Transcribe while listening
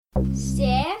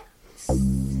6,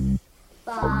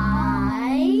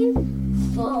 5,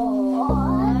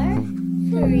 4,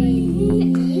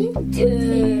 3,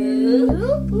 2,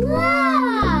 1.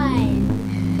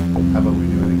 How about we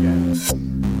do it again? 6, 7,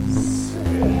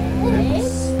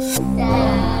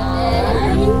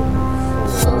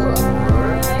 4,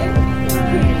 3,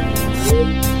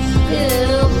 2,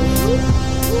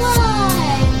 1.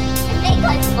 I think I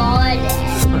got it.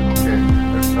 Okay,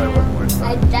 let's try one more I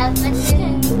time. definitely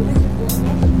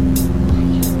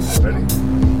Ready?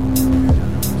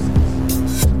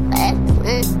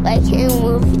 I can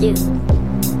move you.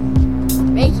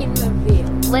 Making review.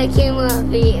 Making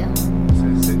review.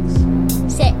 Say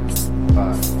 6, 6,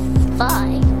 5,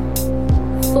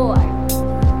 5, 4,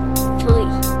 3,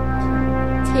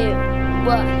 2,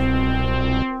 1.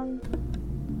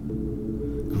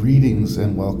 Greetings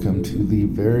and welcome to the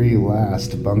very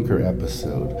last Bunker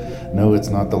episode. No, it's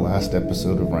not the last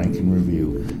episode of Rank and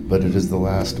Review, but it is the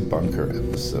last Bunker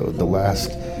episode. The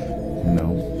last,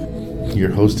 your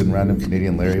host and random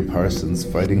Canadian Larry Parsons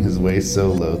fighting his way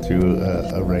solo through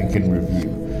a Rank and Review.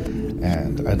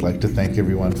 And I'd like to thank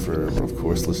everyone for, of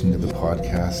course, listening to the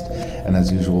podcast, and as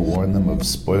usual, warn them of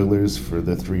spoilers for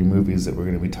the 3 movies that we're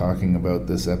going to be talking about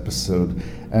this episode,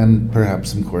 and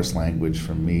perhaps some coarse language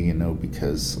from me,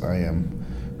 because I am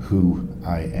who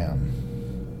I am.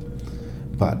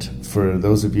 But for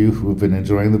those of you who have been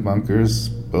enjoying the bunkers,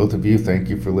 both of you, thank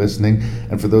you for listening.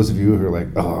 And for those of you who are like,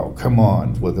 oh, come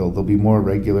on, well, there'll be more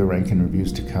regular Rank and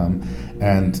Reviews to come,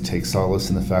 and take solace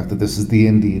in the fact that this is the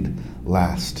indeed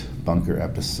last Bunker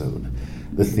episode.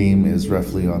 The theme is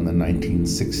roughly on the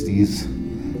 1960s,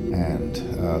 and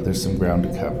there's some ground to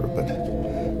cover. But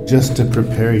just to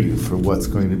prepare you for what's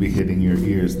going to be hitting your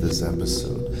ears this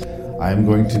episode, I'm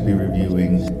going to be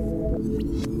reviewing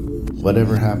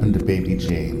Whatever Happened to Baby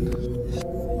Jane,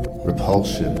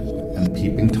 Repulsion, and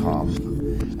Peeping Tom,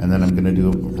 and then I'm going to do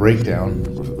a breakdown,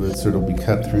 so it'll be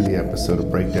cut through the episode, a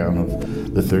breakdown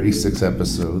of the 36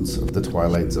 episodes of the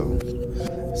Twilight Zone,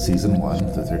 Season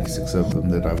 1, the 36 of them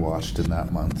that I watched in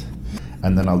that month,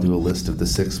 and then I'll do a list of the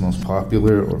 6 most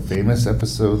popular or famous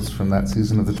episodes from that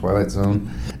season of the Twilight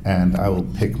Zone, and I will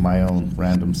pick my own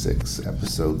random 6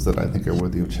 episodes that I think are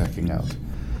worthy of checking out.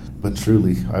 But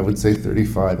truly, I would say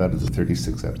 35 out of the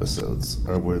 36 episodes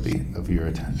are worthy of your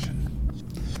attention.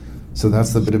 So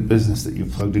that's the bit of business that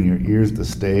you've plugged in your ears to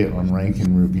stay on Rank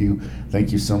and Review.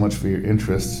 Thank you so much for your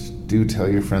interest. Do tell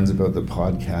your friends about the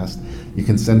podcast. You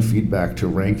can send feedback to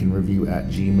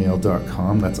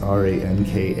ranknreview@gmail.com. That's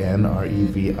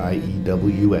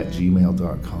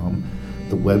ranknreview@gmail.com.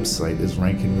 The website is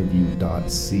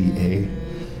ranknreview.ca.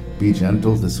 Be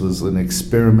gentle. This was an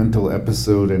experimental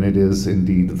episode, and it is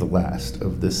indeed the last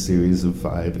of this series of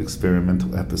 5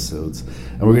 experimental episodes.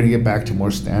 And we're going to get back to more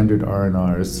standard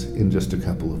R&Rs in just a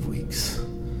couple of weeks.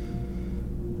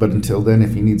 But until then,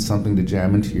 if you need something to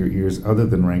jam into your ears other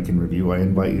than Rank and Review, I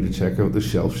invite you to check out the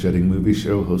Shelf-Shedding Movie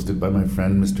Show hosted by my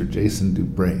friend Mr. Jason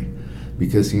Dubray,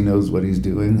 because he knows what he's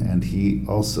doing, and he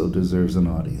also deserves an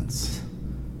audience.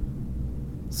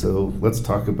 So let's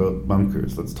talk about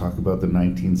bunkers. Let's talk about the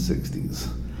 1960s.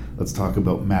 Let's talk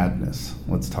about madness.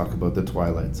 Let's talk about the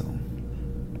Twilight Zone.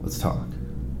 Let's talk.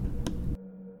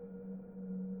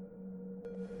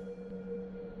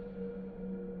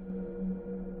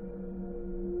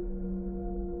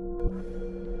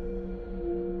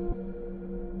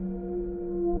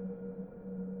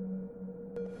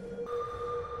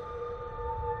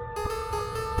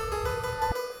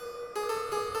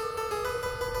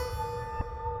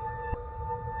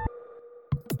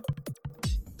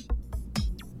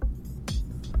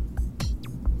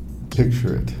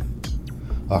 Picture it.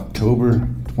 October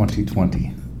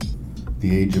 2020.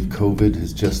 The age of COVID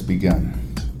has just begun.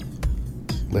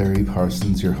 Larry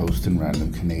Parsons, your host and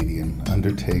random Canadian,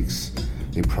 undertakes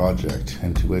a project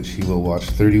into which he will watch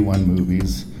 31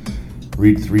 movies,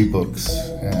 read 3 books,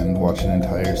 and watch an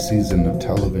entire season of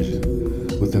television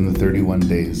within the 31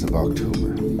 days of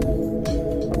October.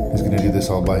 He's going to do this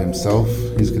all by himself.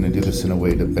 He's going to do this in a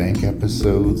way to bank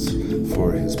episodes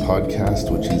for his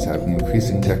podcast, which he's having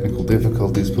increasing technical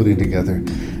difficulties putting together,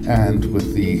 and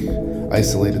with the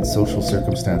isolated social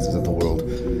circumstances of the world,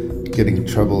 getting in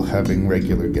trouble having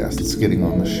regular guests getting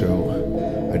on the show,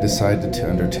 I decided to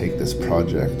undertake this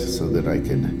project so that I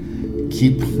could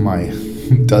keep my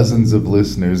dozens of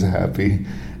listeners happy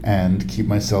and keep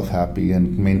myself happy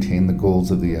and maintain the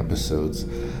goals of the episodes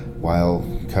while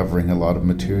covering a lot of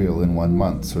material in 1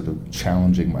 month, sort of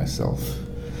challenging myself.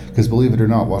 Because believe it or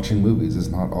not, watching movies is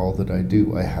not all that I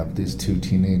do. I have these 2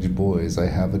 teenage boys, I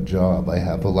have a job, I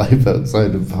have a life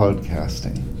outside of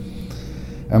podcasting.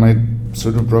 And I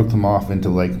sort of broke them off into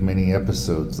like mini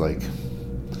episodes, like,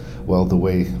 well, the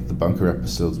way the bunker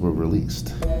episodes were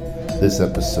released. This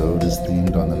episode is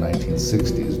themed on the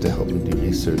 1960s to help me do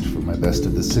research for my Best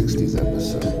of the 60s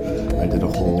episode. I did a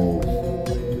whole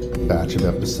batch of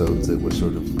episodes that were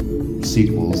sort of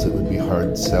sequels that would be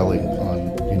hard selling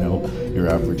on, your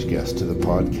average guest to the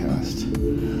podcast.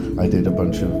 I did a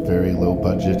bunch of very low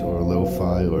budget or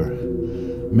lo-fi or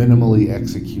minimally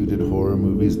executed horror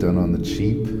movies done on the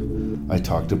cheap. I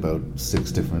talked about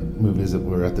 6 different movies that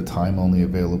were at the time only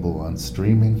available on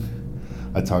streaming.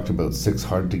 I talked about 6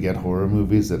 hard-to-get horror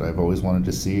movies that I've always wanted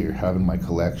to see or have in my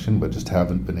collection but just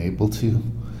haven't been able to.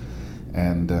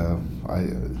 And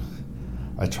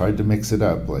I tried to mix it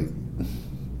up, like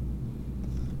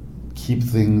keep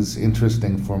things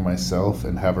interesting for myself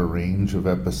and have a range of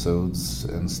episodes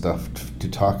and stuff to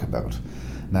talk about.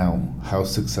 Now, how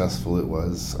successful it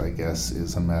was, I guess,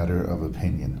 is a matter of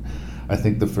opinion. I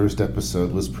think the first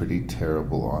episode was pretty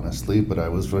terrible, honestly, but I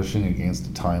was rushing against a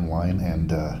timeline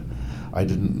and I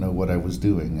didn't know what I was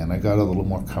doing, and I got a little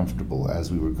more comfortable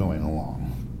as we were going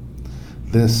along.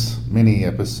 This mini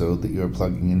episode that you're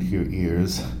plugging into your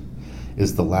ears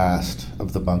is the last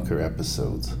of the bunker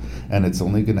episodes, and it's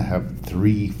only going to have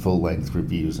 3 full-length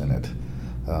reviews in it,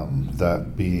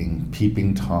 that being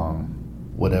Peeping Tom,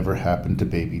 Whatever Happened to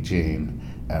Baby Jane,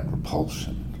 and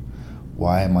Repulsion.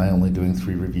 Why am I only doing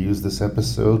 3 reviews this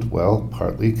episode? Well,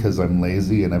 partly because I'm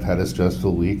lazy and I've had a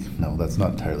stressful week. No, that's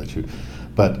not entirely true.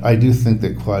 But I do think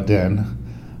that Quaden,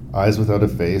 Eyes Without a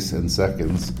Face, and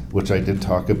Seconds, which I did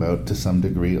talk about to some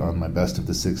degree on my Best of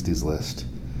the 60s list,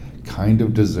 kind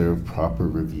of deserve proper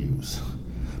reviews.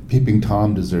 Peeping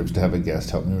Tom deserves to have a guest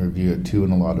help me review it too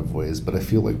in a lot of ways, but I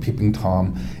feel like Peeping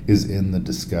Tom is in the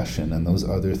discussion, and those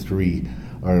other 3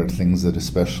 are things that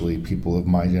especially people of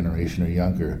my generation or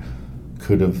younger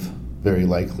could have very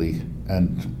likely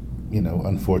and,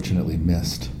 unfortunately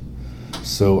missed.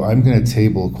 So I'm going to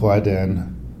table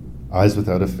Quaden, Eyes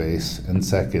Without a Face, and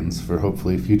Seconds for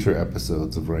hopefully future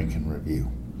episodes of Rank and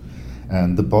Review.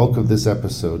 And the bulk of this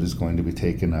episode is going to be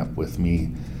taken up with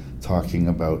me talking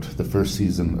about the first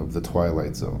season of the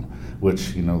Twilight Zone,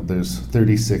 which, there's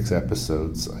 36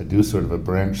 episodes. I do sort of a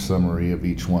branch summary of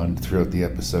each one throughout the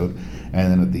episode,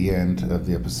 and then at the end of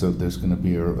the episode there's going to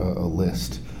be a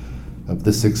list of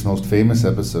the 6 most famous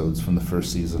episodes from the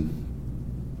first season,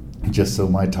 just so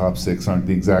my top 6 aren't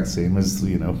the exact same as,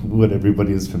 what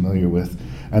everybody is familiar with.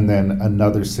 And then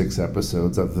another 6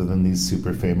 episodes other than these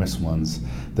super famous ones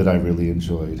that I really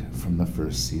enjoyed from the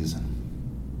first season.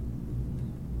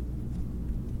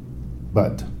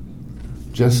 But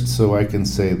just so I can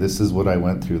say this is what I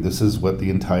went through, this is what the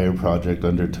entire project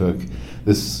undertook,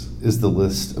 this is the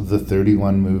list of the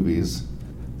 31 movies,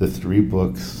 the 3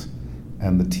 books,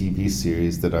 and the TV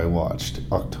series that I watched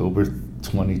October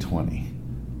 2020.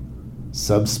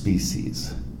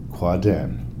 Subspecies,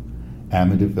 Quaden,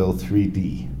 Amityville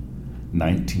 3D,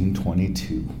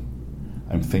 1922,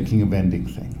 I'm Thinking of Ending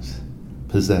Things,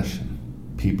 Possession,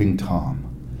 Peeping Tom,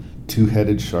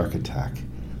 Two-Headed Shark Attack,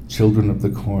 Children of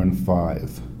the Corn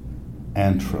 5,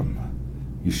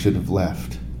 Antrim, You Should Have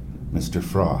Left, Mr.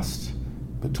 Frost,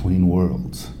 Between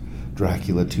Worlds,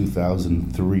 Dracula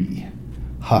 2003,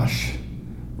 Hush,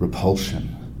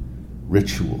 Repulsion,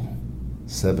 Ritual,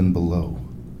 7 Below,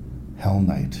 Hell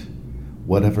Night,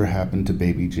 Whatever Happened to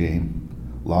Baby Jane,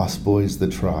 Lost Boys the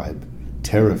Tribe,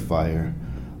 Terrifier,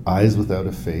 Eyes Without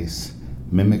a Face,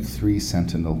 Mimic 3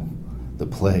 Sentinel, The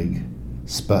Plague,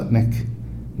 Sputnik,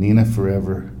 Nina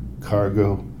Forever,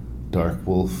 Cargo, Dark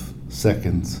Wolf,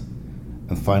 Seconds,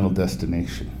 and Final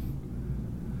Destination.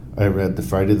 I read the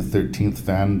Friday the 13th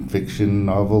fan fiction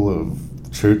novel of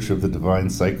Church of the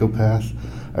Divine Psychopath.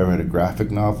 I read a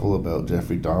graphic novel about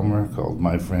Jeffrey Dahmer called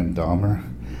My Friend Dahmer.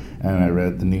 And I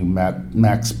read the new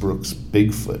Max Brooks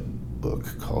Bigfoot book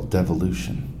called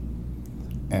Devolution.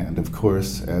 And of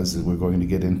course, as we're going to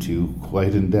get into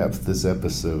quite in depth this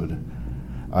episode,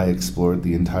 I explored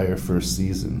the entire first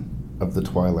season of The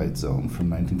Twilight Zone from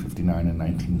 1959 and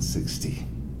 1960.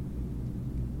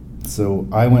 So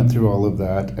I went through all of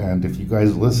that, and if you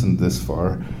guys listened this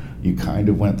far, you kind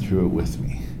of went through it with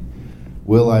me.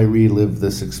 Will I relive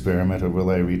this experiment, or will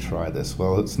I retry this?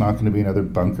 Well, it's not going to be another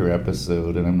bunker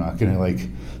episode, and I'm not going to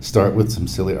start with some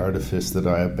silly artifice that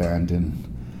I abandoned.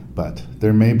 But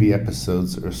there may be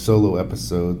episodes, or solo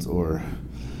episodes, or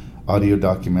audio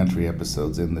documentary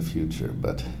episodes in the future,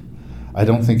 but I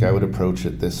don't think I would approach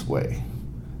it this way.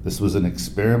 This was an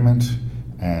experiment,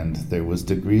 and there was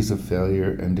degrees of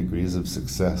failure and degrees of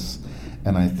success,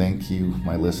 and I thank you,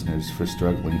 my listeners, for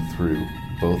struggling through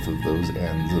both of those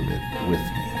ends of it with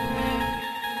me.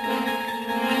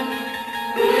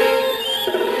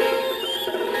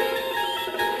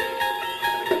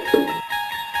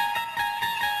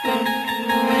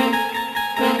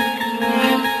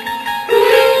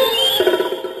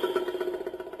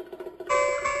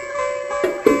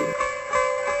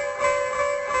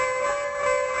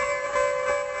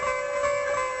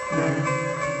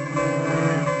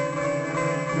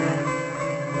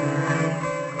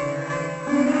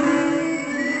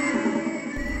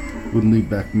 When Lee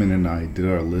Beckman and I did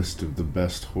our list of the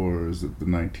best horrors of the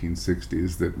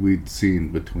 1960s that we'd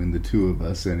seen between the two of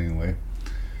us anyway,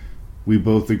 we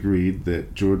both agreed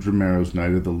that George Romero's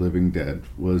Night of the Living Dead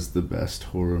was the best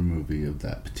horror movie of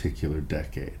that particular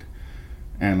decade.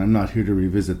 And I'm not here to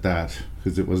revisit that,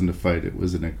 because it wasn't a fight, it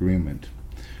was an agreement.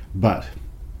 But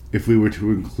if we were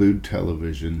to include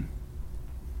television,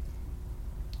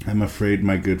 I'm afraid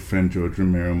my good friend George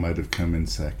Romero might have come in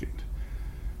second.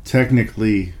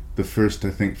 Technically, the first,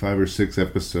 I think, 5 or 6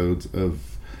 episodes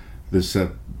of this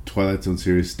Twilight Zone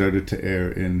series started to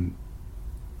air in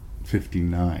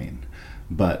 59,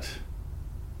 but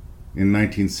in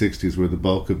 1960s where the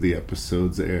bulk of the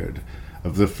episodes aired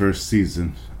of the first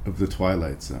season of the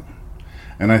Twilight Zone.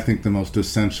 And I think the most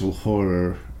essential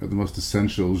horror, or the most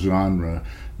essential genre,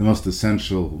 the most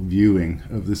essential viewing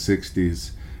of the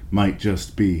 60s might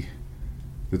just be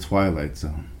the Twilight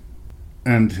Zone.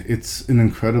 And it's an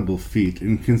incredible feat,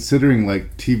 and considering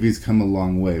like TV's come a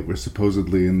long way, we're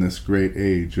supposedly in this great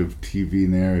age of TV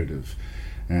narrative,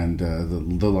 and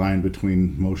the line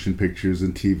between motion pictures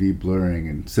and TV blurring,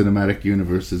 and cinematic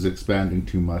universes expanding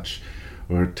too much,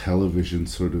 or television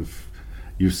sort of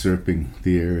usurping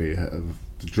the area of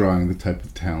drawing the type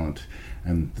of talent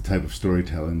and the type of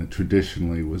storytelling that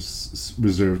traditionally was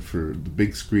reserved for the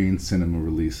big screen cinema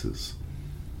releases.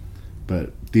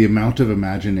 But the amount of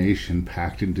imagination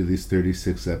packed into these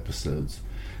 36 episodes,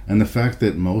 and the fact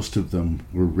that most of them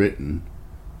were written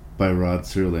by Rod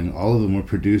Serling, all of them were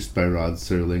produced by Rod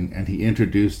Serling, and he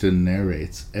introduced and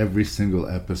narrates every single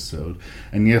episode.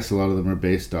 And yes, a lot of them are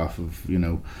based off of,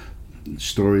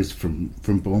 stories from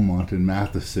Beaumont and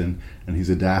Matheson, and he's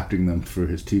adapting them for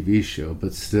his TV show,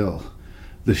 but still,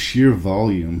 the sheer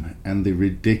volume and the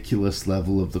ridiculous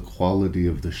level of the quality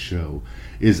of the show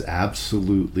is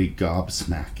absolutely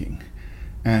gobsmacking.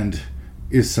 And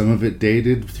is some of it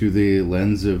dated through the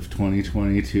lens of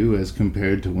 2022 as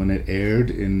compared to when it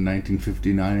aired in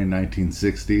 1959 and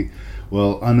 1960?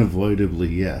 Well, unavoidably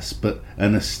yes, but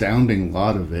an astounding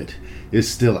lot of it is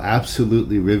still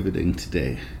absolutely riveting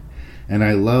today. And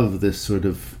I love this sort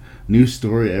of new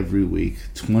story every week,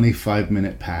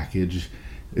 25-minute package.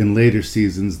 In later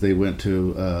seasons, they went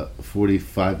to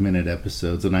 45-minute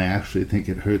episodes, and I actually think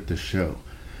it hurt the show.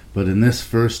 But in this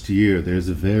first year, there's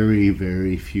very,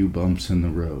 very few bumps in the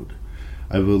road.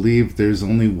 I believe there's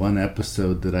only one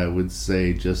episode that I would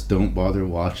say just don't bother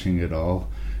watching at all.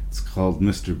 It's called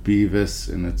Mr. Beavis,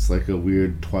 and it's like a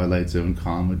weird Twilight Zone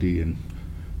comedy, and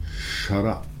shut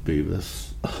up,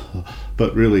 Beavis.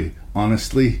 But really,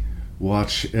 honestly,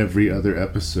 watch every other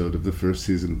episode of the first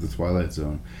season of the Twilight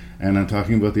Zone. And I'm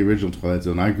talking about the original Twilight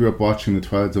Zone. I grew up watching the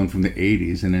Twilight Zone from the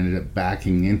 80s and ended up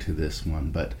backing into this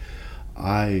one, but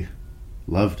I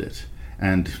loved it.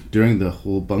 And during the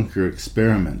whole bunker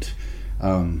experiment,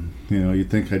 you'd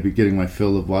think I'd be getting my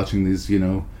fill of watching these,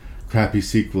 crappy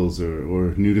sequels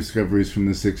or new discoveries from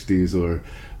the 60s or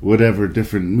whatever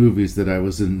different movies that I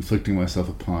was inflicting myself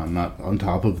upon, not on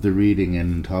top of the reading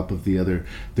and on top of the other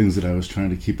things that I was trying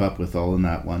to keep up with all in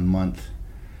that 1 month.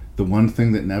 The one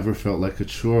thing that never felt like a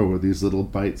chore were these little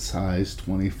bite-sized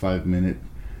 25-minute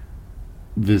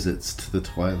visits to the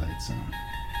Twilight Zone.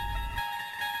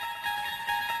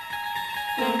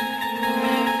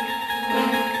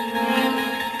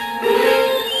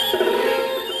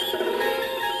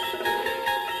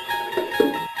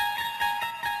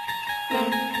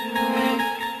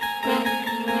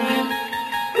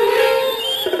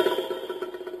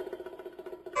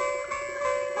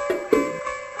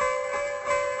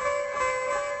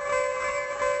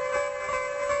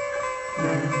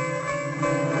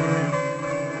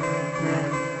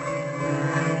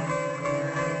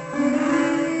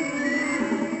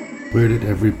 Where did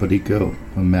everybody go?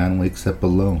 A man wakes up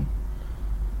alone.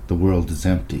 The world is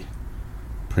empty.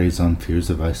 Preys on fears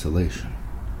of isolation.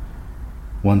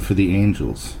 One for the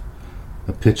angels.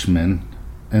 A pitchman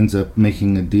ends up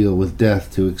making a deal with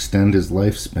death to extend his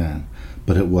lifespan,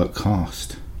 but at what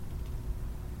cost?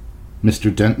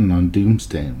 Mr. Denton on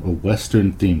Doomsday, a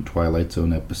Western-themed Twilight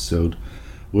Zone episode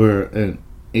where an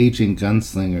aging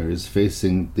gunslinger is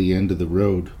facing the end of the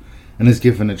road and is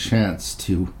given a chance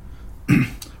to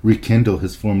rekindle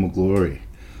his former glory,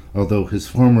 although his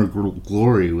former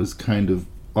glory was kind of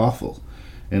awful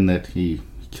in that he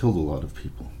killed a lot of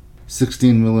people.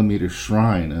 16mm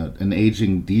Shrine, an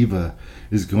aging diva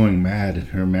is going mad in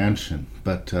her mansion,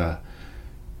 but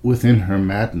within her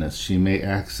madness she may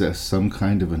access some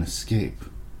kind of an escape.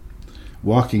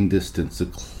 Walking Distance, a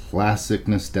classic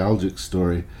nostalgic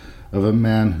story of a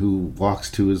man who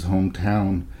walks to his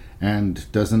hometown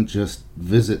and doesn't just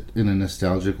visit in a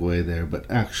nostalgic way there, but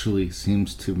actually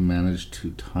seems to manage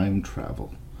to time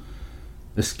travel.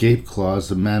 Escape clause,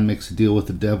 a man makes a deal with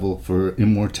the devil for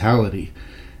immortality,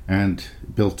 and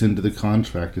built into the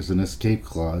contract is an escape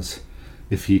clause.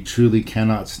 If he truly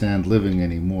cannot stand living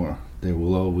anymore, there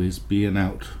will always be an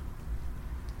out.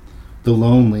 The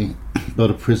Lonely, about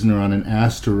a prisoner on an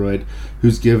asteroid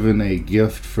who's given a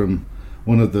gift from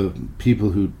one of the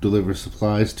people who deliver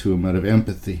supplies to him out of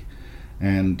empathy,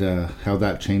 and how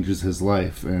that changes his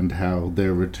life, and how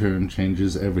their return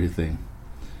changes everything.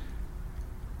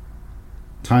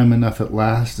 Time Enough at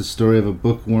Last, a story of a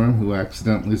bookworm who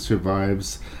accidentally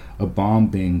survives a bomb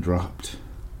being dropped.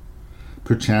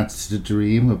 Perchance to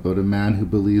Dream, about a man who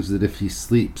believes that if he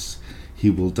sleeps, he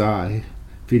will die,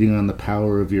 feeding on the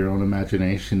power of your own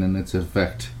imagination and its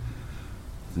effect.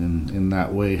 In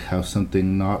that way, how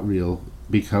something not real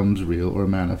becomes real or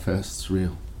manifests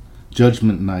real.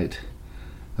 Judgment Night,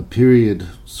 a period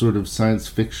sort of science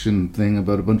fiction thing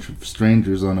about a bunch of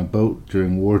strangers on a boat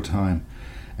during wartime,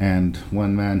 and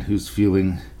one man who's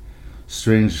feeling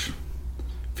strange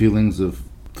feelings of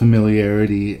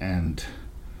familiarity and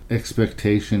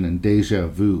expectation and deja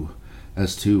vu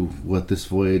as to what this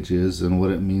voyage is and what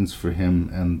it means for him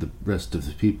and the rest of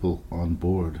the people on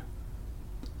board.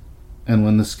 And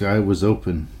when the sky was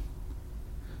open,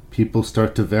 people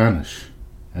start to vanish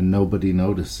and nobody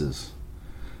notices.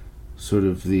 Sort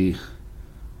of the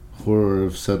horror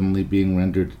of suddenly being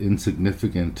rendered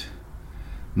insignificant,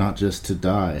 not just to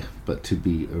die, but to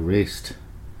be erased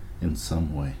in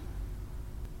some way.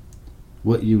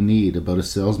 What You Need, about a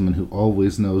salesman who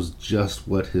always knows just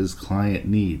what his client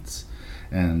needs,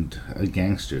 and a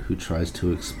gangster who tries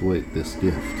to exploit this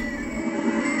gift.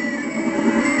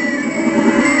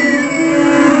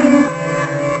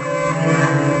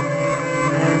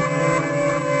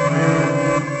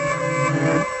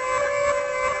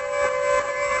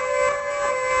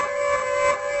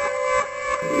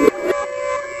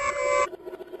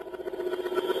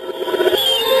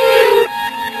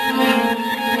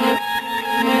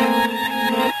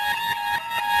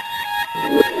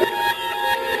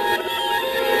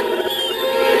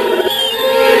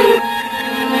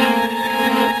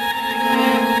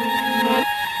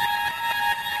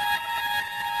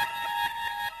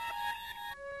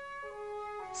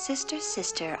 Sister,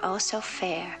 sister, oh so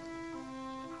fair,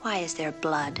 why is there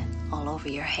blood all over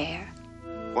your hair?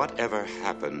 Whatever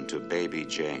happened to baby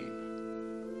Jane?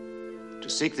 To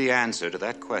seek the answer to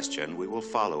that question, we will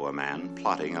follow a man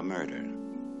plotting a murder.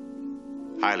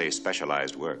 Highly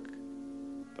specialized work.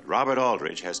 But Robert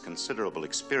Aldrich has considerable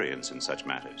experience in such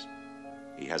matters.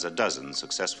 He has a dozen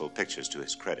successful pictures to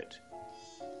his credit.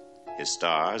 His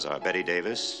stars are Bette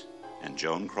Davis and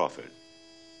Joan Crawford.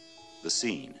 The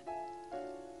scene: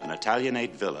 an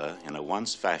Italianate villa in a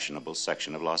once fashionable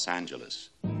section of Los Angeles.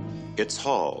 Its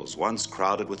halls, once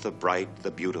crowded with the bright,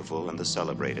 the beautiful, and the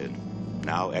celebrated,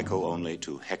 now echo only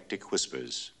to hectic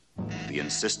whispers, the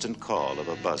insistent call of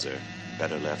a buzzer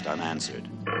better left unanswered.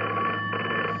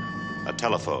 A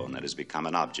telephone that has become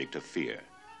an object of fear.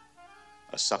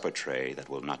 A supper tray that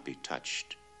will not be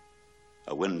touched.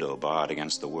 A window barred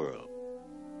against the world.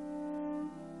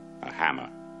 A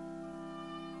hammer.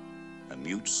 A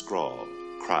mute scrawl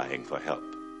crying for help.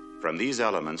 From these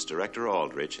elements, director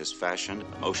Aldrich has fashioned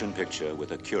a motion picture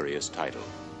with a curious title: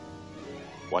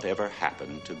 Whatever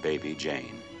Happened to Baby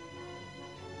Jane?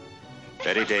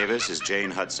 Bette Davis is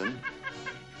Jane Hudson.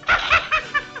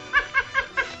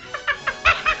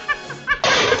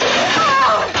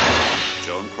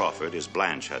 Joan Crawford is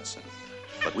Blanche Hudson.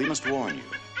 But we must warn you,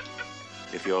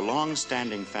 if you're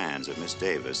long-standing fans of Miss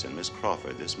Davis and Miss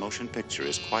Crawford, this motion picture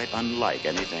is quite unlike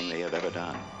anything they have ever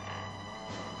done.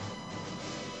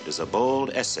 It is a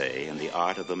bold essay in the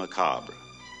art of the macabre,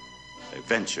 a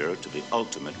venture to the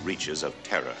ultimate reaches of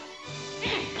terror.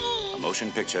 A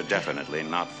motion picture definitely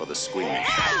not for the squeamish.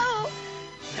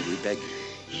 And we beg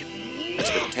you,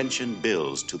 as the tension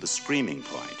builds to the screaming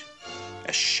point,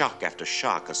 as shock after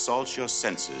shock assaults your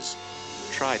senses,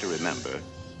 try to remember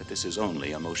that this is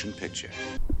only a motion picture.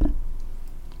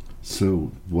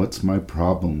 So, what's my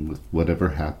problem with Whatever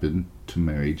Happened to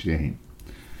Mary Jane?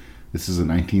 This is a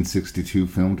 1962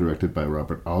 film directed by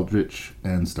Robert Aldrich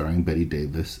and starring Bette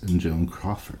Davis and Joan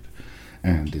Crawford.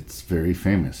 And it's very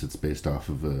famous. It's based off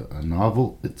of a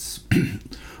novel. It's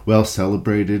well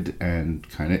celebrated and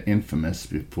kind of infamous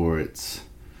before its,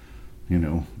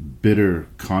 bitter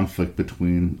conflict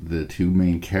between the two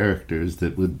main characters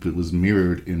that was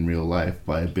mirrored in real life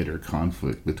by a bitter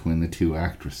conflict between the two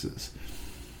actresses.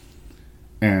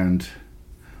 And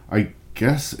I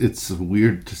guess it's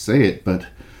weird to say it, but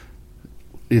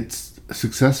it's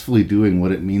successfully doing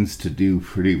what it means to do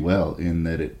pretty well, in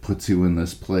that it puts you in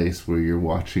this place where you're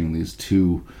watching these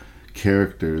two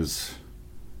characters.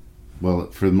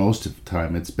 Well, for most of the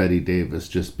time, it's Bette Davis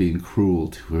just being cruel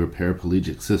to her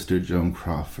paraplegic sister, Joan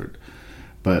Crawford.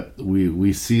 But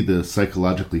we see the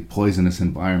psychologically poisonous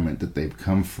environment that they've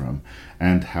come from,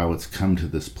 and how it's come to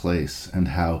this place, and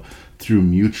how through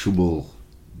mutual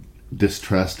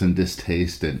distrust and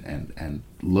distaste and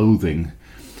loathing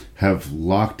have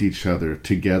locked each other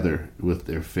together with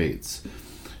their fates.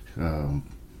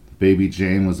 Baby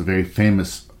Jane was a very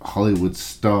famous Hollywood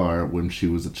star when she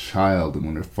was a child and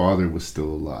when her father was still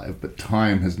alive, but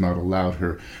time has not allowed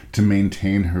her to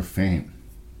maintain her fame.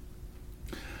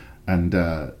 And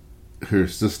her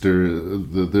sister,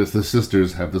 the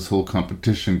sisters have this whole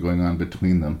competition going on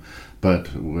between them,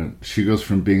 but when she goes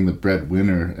from being the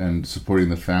breadwinner and supporting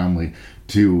the family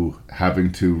to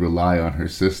having to rely on her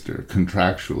sister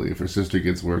contractually. If her sister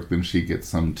gets work, then she gets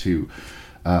some too.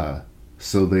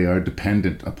 So they are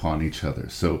dependent upon each other.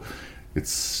 So it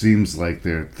seems like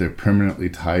they're permanently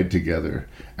tied together.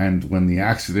 And when the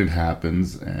accident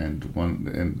happens,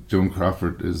 and Joan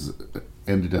Crawford is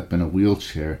ended up in a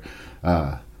wheelchair,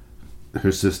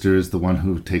 her sister is the one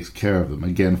who takes care of them,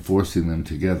 again forcing them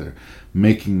together,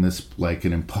 making this like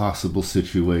an impossible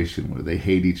situation where they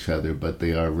hate each other, but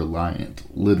they are reliant,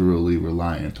 literally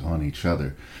reliant on each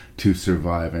other to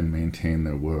survive and maintain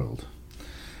their world.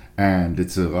 And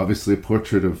it's obviously a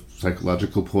portrait of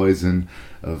psychological poison,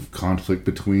 of conflict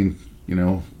between,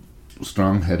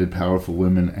 strong-headed, powerful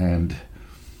women and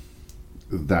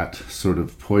that sort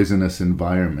of poisonous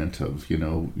environment of,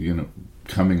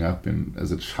 coming up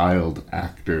as a child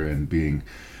actor and being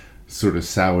sort of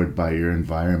soured by your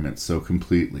environment so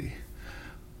completely.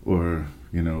 Or,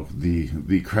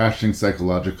 the crashing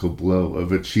psychological blow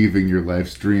of achieving your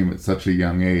life's dream at such a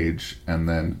young age and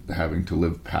then having to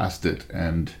live past it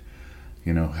and,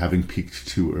 having peaked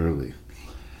too early.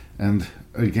 And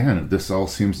again, this all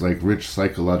seems like rich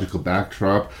psychological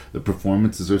backdrop. The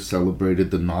performances are celebrated,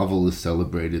 the novel is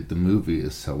celebrated, the movie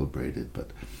is celebrated,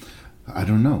 but I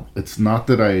don't know. It's not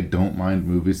that I don't mind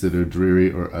movies that are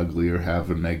dreary or ugly or have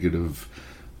a negative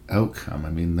outcome.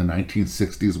 I mean, the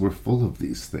 1960s were full of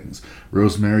these things.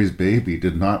 Rosemary's Baby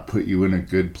did not put you in a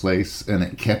good place, and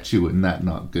it kept you in that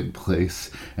not good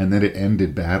place, and then it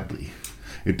ended badly.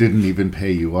 It didn't even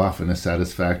pay you off in a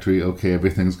satisfactory, okay,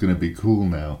 everything's going to be cool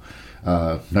now.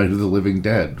 Night of the Living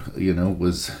Dead,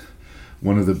 was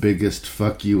one of the biggest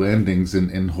fuck you endings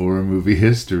in horror movie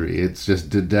history. It's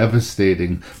just a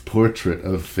devastating portrait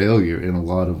of failure in a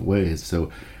lot of ways.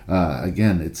 So,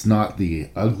 again, it's not the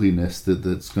ugliness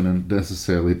that's going to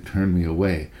necessarily turn me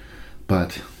away,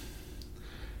 but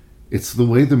it's the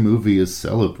way the movie is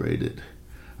celebrated.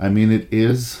 I mean, it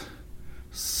is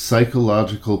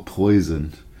psychological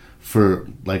poison for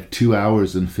like 2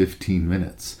 hours and 15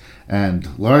 minutes.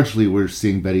 And largely we're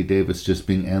seeing Bette Davis just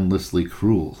being endlessly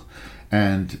cruel.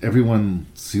 And everyone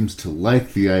seems to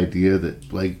like the idea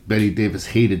that, like, Bette Davis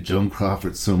hated Joan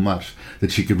Crawford so much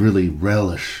that she could really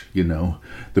relish,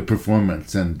 the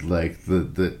performance and, like,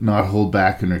 the not hold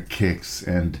back in her kicks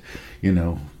and,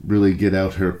 really get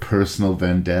out her personal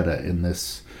vendetta in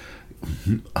this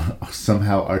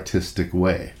somehow artistic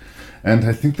way. And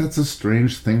I think that's a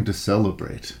strange thing to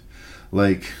celebrate.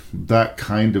 Like, that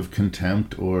kind of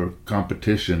contempt or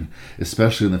competition,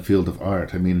 especially in the field of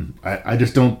art. I mean, I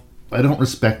don't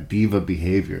respect diva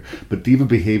behavior, but diva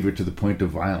behavior to the point of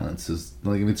violence is,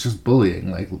 like, it's just bullying.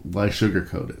 Like, why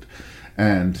sugarcoat it?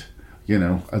 And,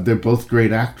 they're both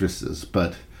great actresses,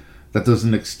 but that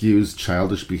doesn't excuse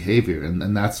childish behavior,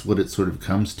 and that's what it sort of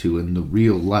comes to in the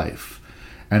real life.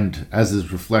 And as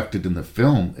is reflected in the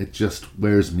film, it just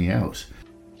wears me out.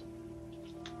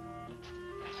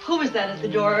 Who was that at the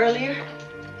door earlier?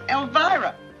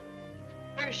 Elvira.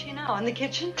 Where is she now? In the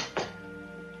kitchen?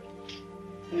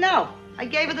 No, I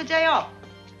gave her the day off.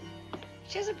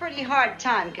 She has a pretty hard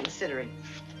time considering.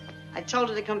 I told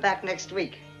her to come back next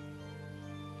week.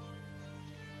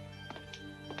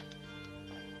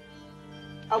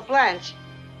 Oh, Blanche.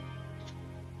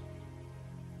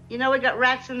 We got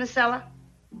rats in the cellar?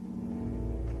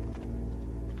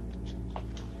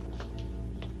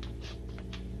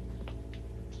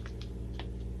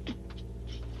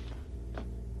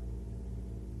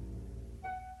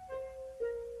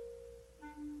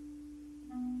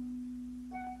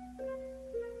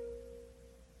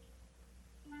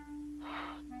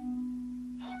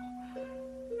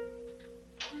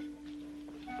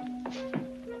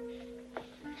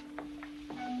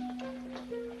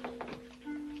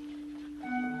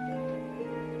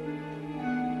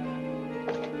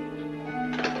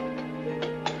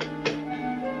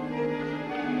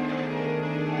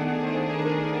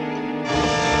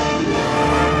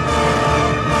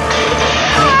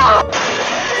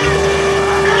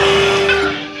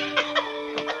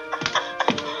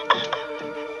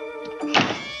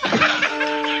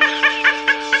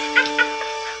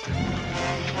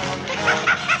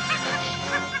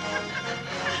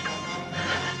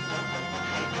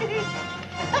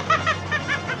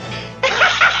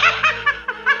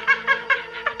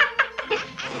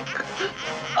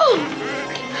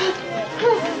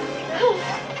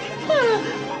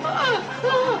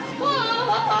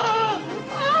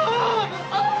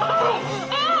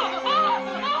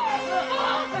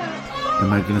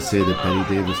 Am I going to say that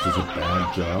Betty Davis does a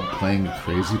bad job playing a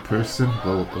crazy person?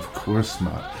 Well, of course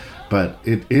not. But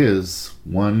it is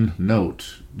one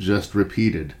note just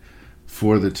repeated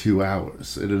for the 2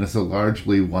 hours. It is a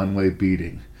largely one-way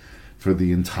beating for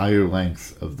the entire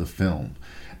length of the film.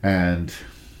 And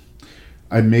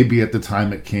maybe at the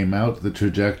time it came out, the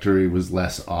trajectory was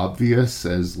less obvious,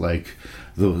 as like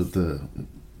the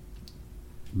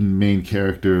main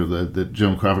character that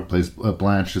Joan Crawford plays,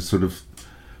 Blanche, is sort of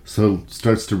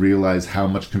starts to realize how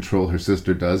much control her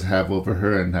sister does have over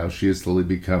her, and how she has slowly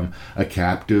become a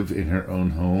captive in her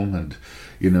own home. And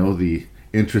the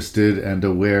interested and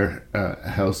aware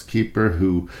housekeeper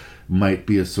who might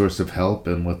be a source of help,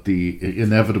 and what the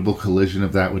inevitable collision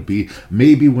of that would be.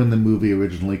 Maybe when the movie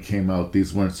originally came out,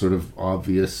 these weren't sort of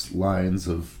obvious lines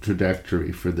of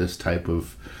trajectory for this type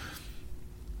of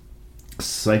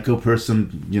psycho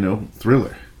person,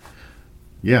 thriller.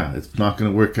 Yeah, it's not going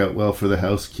to work out well for the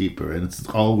housekeeper, and it's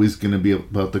always going to be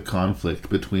about the conflict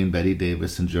between Betty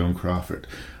Davis and Joan Crawford.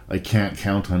 I can't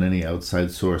count on any outside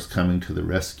source coming to the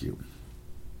rescue.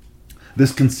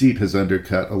 This conceit has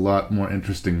undercut a lot more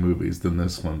interesting movies than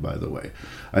this one, by the way.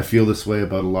 I feel this way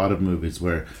about a lot of movies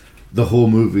where the whole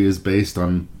movie is based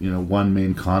on, one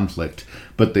main conflict,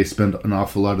 but they spend an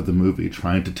awful lot of the movie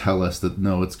trying to tell us that,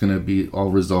 no, it's going to be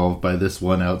all resolved by this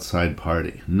one outside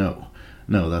party. No,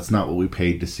 that's not what we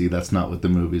paid to see. That's not what the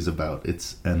movie's about.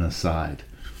 It's an aside.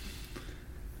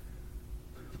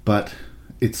 But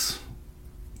it's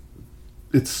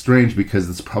strange because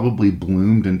it's probably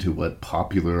bloomed into what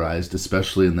popularized,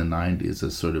 especially in the 90s,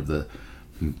 as sort of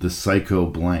the psycho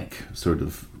blank sort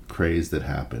of craze that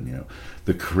happened.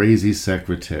 The crazy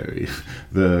secretary,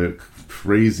 the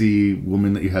crazy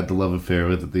woman that you had the love affair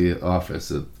with at the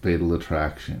office at Fatal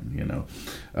Attraction,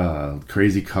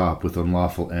 crazy cop with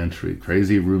unlawful entry,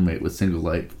 crazy roommate with single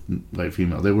light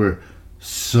female. There were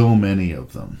so many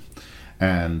of them.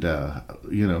 And,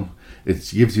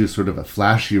 it gives you sort of a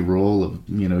flashy role of,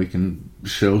 you can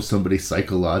show somebody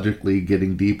psychologically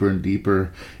getting deeper and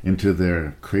deeper into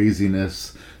their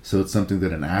craziness. So it's something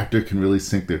that an actor can really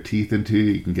sink their teeth into.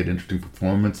 You can get interesting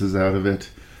performances out of it.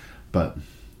 But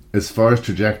as far as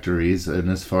trajectories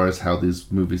and as far as how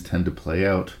these movies tend to play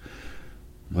out,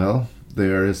 well,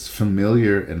 they're as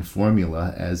familiar in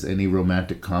formula as any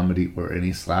romantic comedy or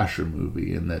any slasher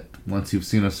movie, in that once you've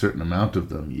seen a certain amount of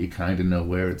them, you kind of know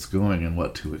where it's going and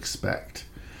what to expect.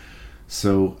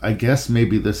 So I guess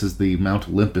maybe this is the Mount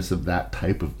Olympus of that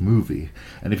type of movie.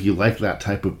 And if you like that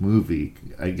type of movie,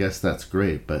 I guess that's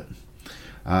great. But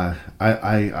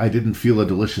I didn't feel a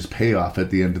delicious payoff at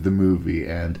the end of the movie,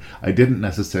 and I didn't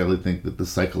necessarily think that the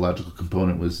psychological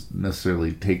component was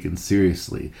necessarily taken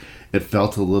seriously. It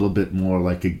felt a little bit more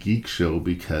like a geek show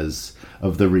because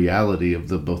of the reality of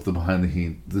both the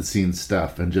behind the scenes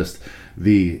stuff and just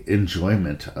the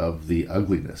enjoyment of the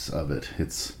ugliness of it.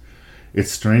 It's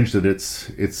strange that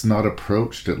it's not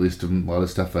approached, at least in a lot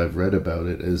of stuff I've read about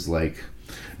it, as like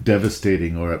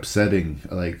devastating or upsetting,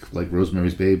 like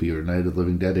Rosemary's Baby or Night of the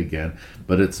Living Dead again,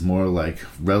 but it's more like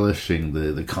relishing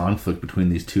the conflict between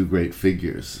these two great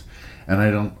figures. And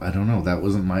I don't know, that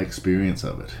wasn't my experience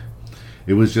of it.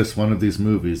 It was just one of these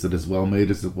movies that, as well made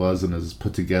as it was and as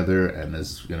put together and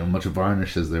as much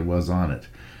varnish as there was on it,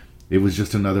 it was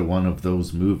just another one of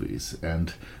those movies.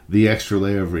 And the extra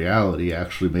layer of reality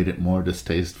actually made it more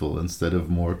distasteful instead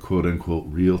of more quote-unquote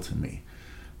real to me.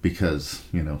 Because,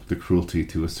 the cruelty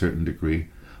to a certain degree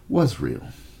was real.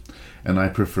 And I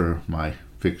prefer my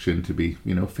fiction to be,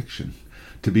 fiction.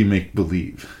 To be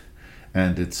make-believe.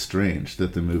 And it's strange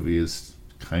that the movie is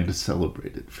kind of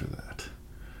celebrated for that.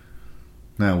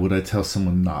 Now, would I tell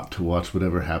someone not to watch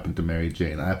Whatever Happened to Mary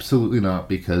Jane? Absolutely not,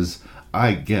 because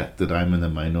I get that I'm in the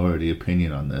minority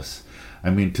opinion on this.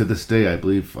 I mean, to this day, I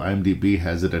believe IMDb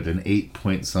has it at an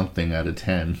 8-point-something out of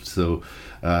 10. So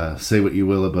say what you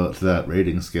will about that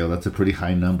rating scale. That's a pretty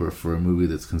high number for a movie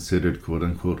that's considered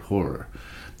quote-unquote horror.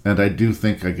 And I do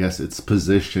think, I guess, its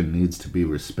position needs to be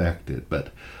respected.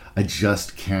 But I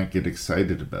just can't get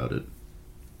excited about it.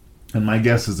 And my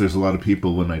guess is there's a lot of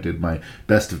people, when I did my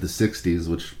Best of the 60s,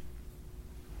 which,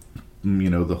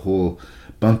 the whole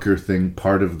bunker thing,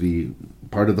 part of the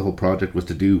whole project was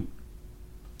to do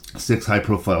 6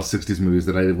 high-profile 60s movies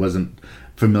that I wasn't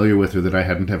familiar with or that I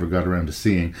hadn't ever got around to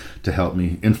seeing, to help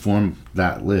me inform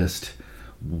that list.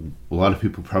 A lot of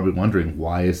people probably wondering,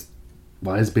 why is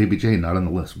Baby Jane not on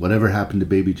the list? Whatever happened to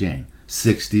Baby Jane?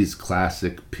 60s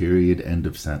classic, period, end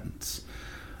of sentence.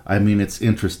 I mean, it's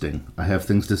interesting. I have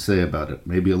things to say about it.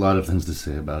 Maybe a lot of things to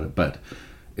say about it. But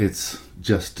it's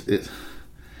just...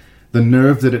 the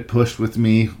nerve that it pushed with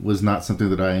me was not something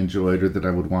that I enjoyed or that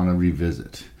I would want to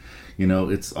revisit.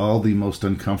 It's all the most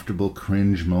uncomfortable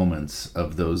cringe moments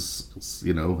of those,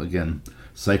 again,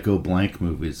 Psycho blank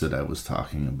movies that I was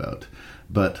talking about.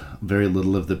 But very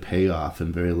little of the payoff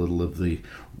and very little of the,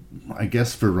 I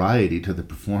guess, variety to the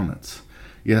performance.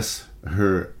 Yes,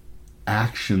 her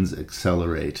actions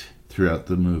accelerate throughout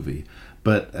the movie,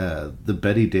 but the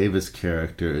Bette Davis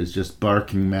character is just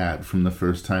barking mad from the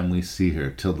first time we see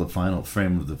her till the final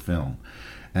frame of the film.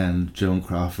 And Joan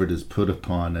Crawford is put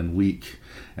upon and weak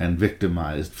and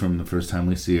victimized from the first time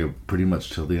we see her pretty much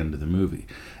till the end of the movie.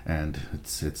 And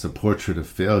it's a portrait of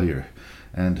failure.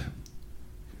 And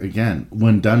again,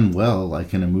 when done well,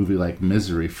 like in a movie like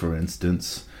Misery, for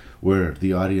instance, where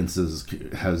the audience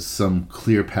has some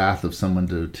clear path of someone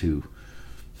to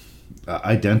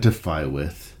identify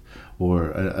with, or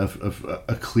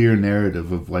a clear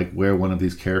narrative of like where one of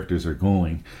these characters are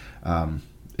going,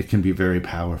 it can be very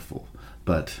powerful.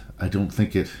 But I don't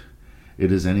think it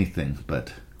is anything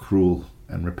but cruel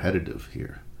and repetitive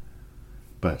here.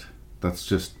 But that's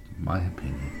just my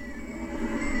opinion.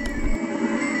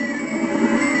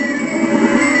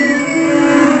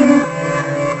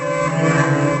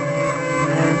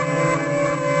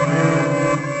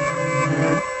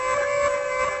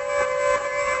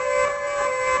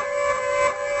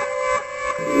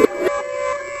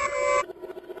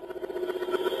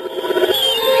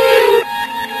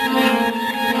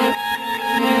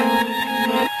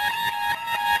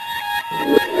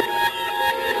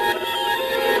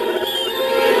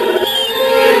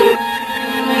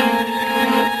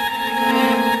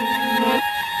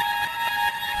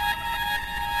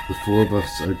 Four of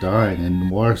us are dying, a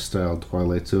noir-style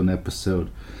Twilight Zone episode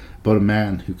about a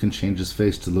man who can change his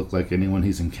face to look like anyone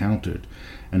he's encountered,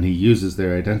 and he uses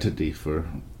their identity for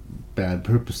bad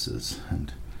purposes.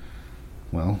 And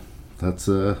well, that's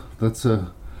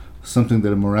something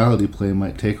that a morality play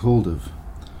might take hold of.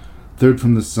 Third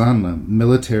from the Sun,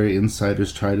 military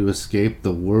insiders try to escape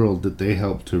the world that they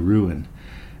helped to ruin,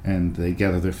 and they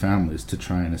gather their families to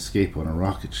try and escape on a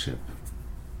rocket ship.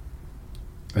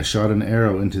 I shot an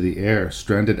arrow into the air.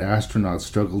 Stranded astronauts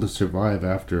struggle to survive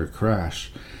after a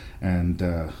crash, and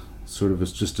sort of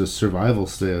it's just a survival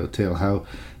tale, how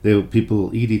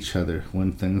people eat each other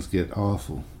when things get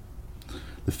awful.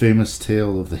 The famous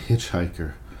tale of the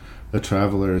hitchhiker. A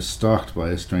traveler is stalked by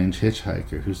a strange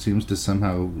hitchhiker who seems to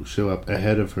somehow show up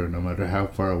ahead of her no matter how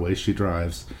far away she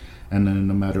drives, and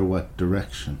no matter what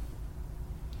direction.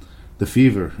 The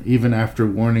Fever. Even after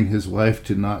warning his wife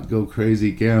to not go crazy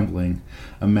gambling,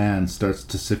 a man starts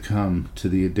to succumb to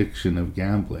the addiction of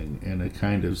gambling in a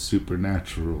kind of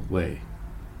supernatural way.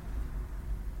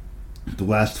 The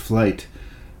Last Flight.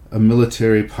 A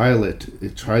military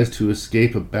pilot tries to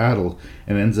escape a battle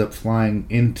and ends up flying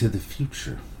into the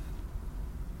future.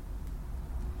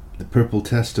 The Purple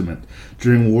Testament.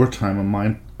 During wartime,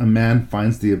 a man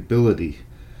finds the ability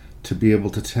to be able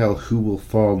to tell who will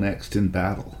fall next in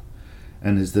battle.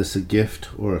 And is this a gift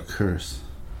or a curse?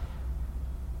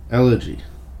 Elegy.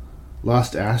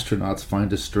 Lost astronauts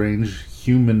find a strange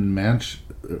human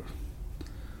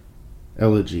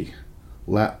Elegy.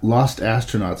 Lost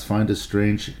astronauts find a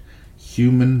strange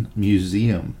human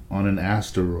museum on an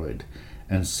asteroid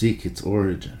and seek its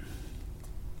origin.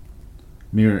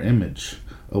 Mirror Image.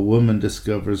 A woman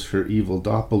discovers her evil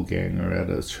doppelganger at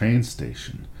a train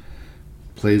station.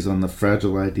 Plays on the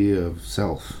fragile idea of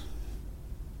self.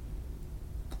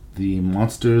 The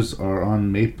Monsters are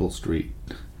on Maple Street,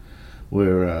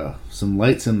 where some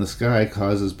lights in the sky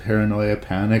causes paranoia,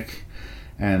 panic,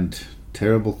 and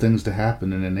terrible things to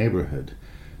happen in a neighborhood,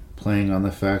 playing on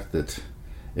the fact that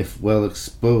if well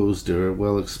exposed or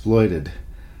well exploited,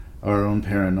 our own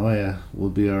paranoia will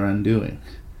be our undoing.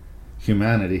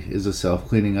 Humanity is a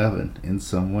self-cleaning oven in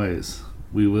some ways.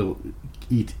 We will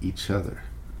eat each other.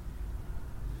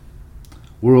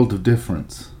 World of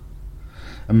Difference.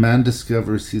 A man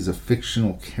discovers he's a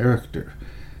fictional character,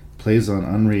 plays on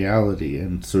unreality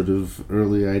and sort of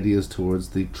early ideas towards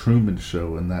the Truman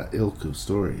Show and that ilk of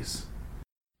stories.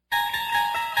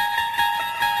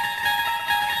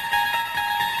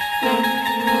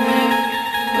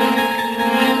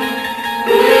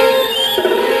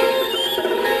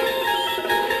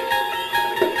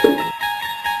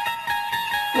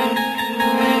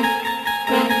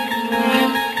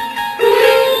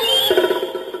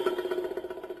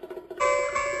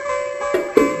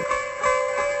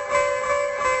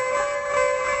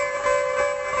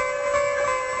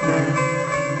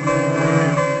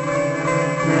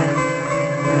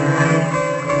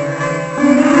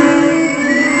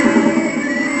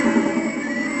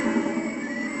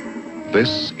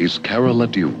 This is Cara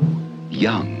LaDue,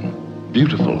 young,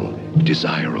 beautiful,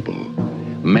 desirable.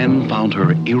 Men found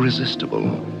her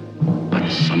irresistible, But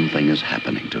something is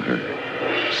happening to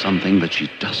her. Something that she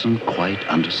doesn't quite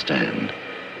understand.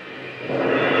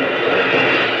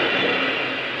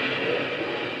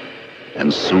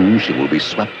 And soon she will be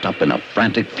swept up in a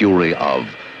frantic fury of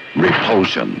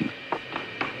repulsion.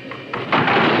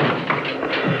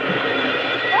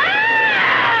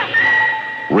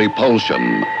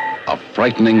 Repulsion, a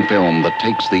frightening film that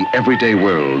takes the everyday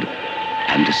world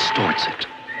and distorts it.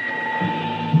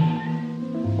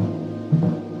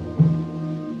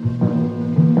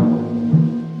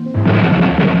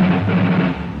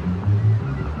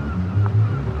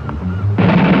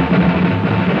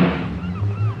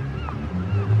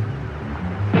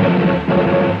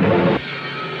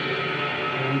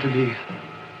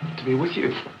 To be with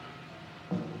you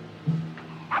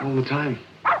all the time.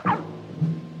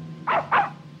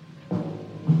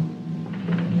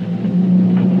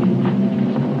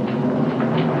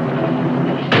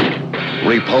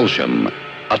 Repulsion,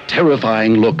 a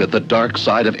terrifying look at the dark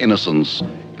side of innocence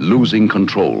losing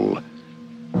control.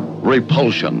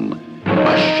 Repulsion,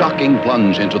 a shocking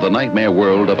plunge into the nightmare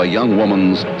world of a young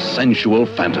woman's sensual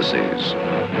fantasies.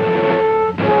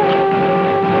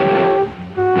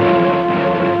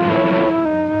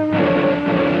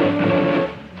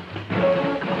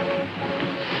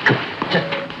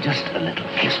 Just a little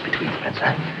kiss between friends,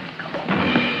 huh? Come on.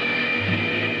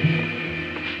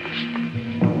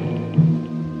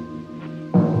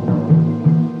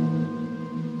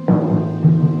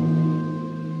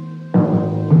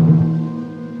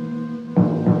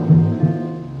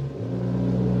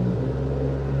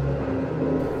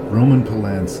 Roman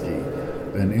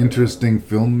Polanski, an interesting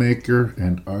filmmaker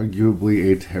and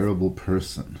arguably a terrible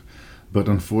person. But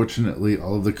unfortunately,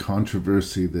 all of the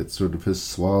controversy that sort of has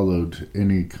swallowed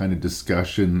any kind of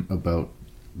discussion about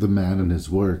the man and his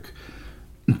work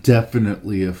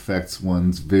definitely affects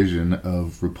one's vision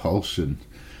of Repulsion,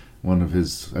 one of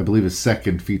his, I believe, his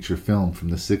second feature film from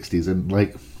the 60s. And,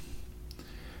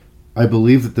 I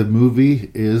believe that the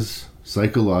movie is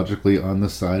psychologically on the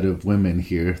side of women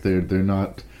here. They're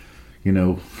not,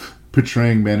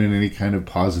 portraying men in any kind of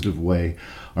positive way.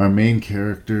 Our main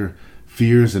character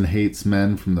fears and hates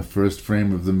men from the first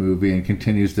frame of the movie and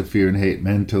continues to fear and hate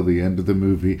men till the end of the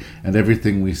movie, and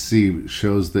everything we see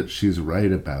shows that she's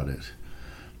right about it.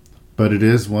 But it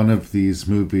is one of these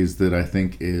movies that I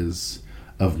think is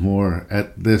of more,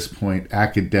 at this point,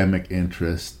 academic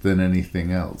interest than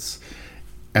anything else.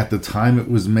 At the time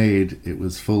it was made, it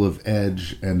was full of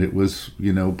edge, and it was,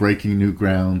 breaking new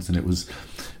grounds, and it was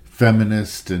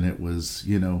feminist, and it was,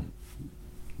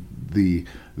 the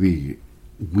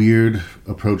weird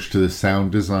approach to the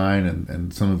sound design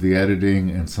and some of the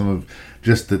editing and some of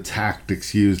just the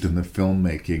tactics used in the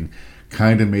filmmaking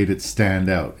kind of made it stand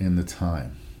out in the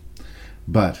time.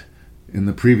 But in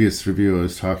the previous review I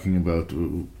was talking about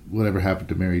Whatever Happened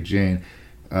to Mary Jane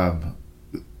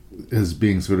as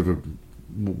being sort of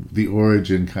the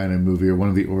origin kind of movie, or one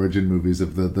of the origin movies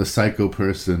of the psycho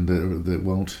person that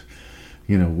won't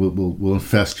will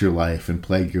infest your life and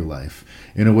plague your life,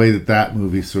 in a way that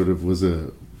movie sort of was a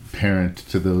parent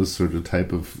to those sort of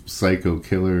type of psycho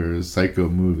killer or psycho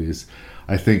movies.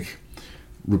 I think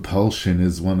Repulsion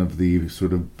is one of the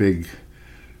sort of big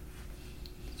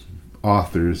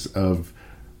authors of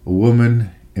a woman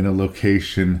in a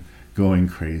location going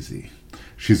crazy.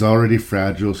 She's already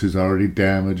fragile, she's already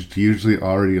damaged, usually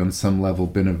already on some level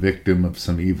been a victim of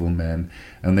some evil men,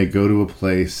 and they go to a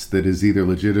place that is either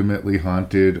legitimately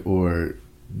haunted or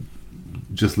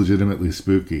just legitimately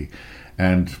spooky,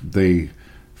 and they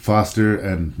foster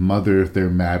and mother their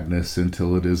madness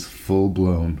until it is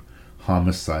full-blown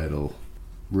homicidal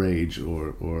rage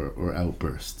or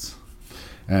outbursts.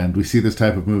 And we see this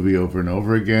type of movie over and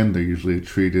over again. They're usually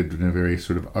treated in a very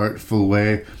sort of artful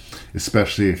way,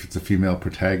 especially if it's a female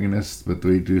protagonist, but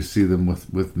we do see them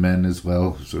with men as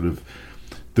well. Sort of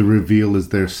the reveal is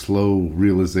their slow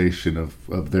realization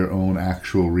of their own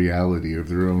actual reality, or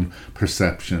their own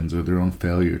perceptions, or their own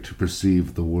failure to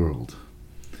perceive the world.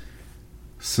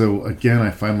 So again,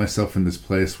 I find myself in this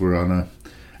place where on a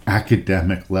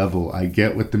academic level, I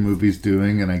get what the movie's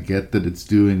doing, and I get that it's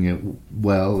doing it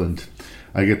well, and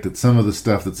I get that some of the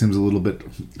stuff that seems a little bit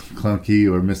clunky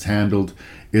or mishandled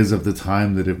is of the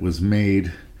time that it was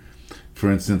made. For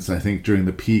instance, I think during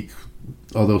the peak,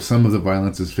 although some of the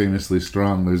violence is famously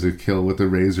strong, there's a kill with a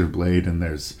razor blade, and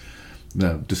there's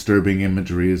disturbing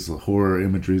imageries, horror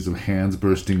imageries of hands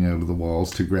bursting out of the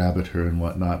walls to grab at her and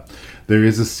whatnot. There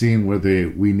is a scene where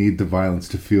we need the violence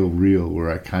to feel real, where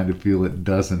I kind of feel it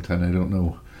doesn't, and I don't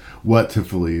know what to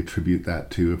fully attribute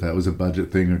that to, if that was a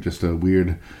budget thing or just a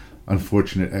weird,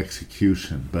 unfortunate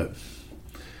execution. But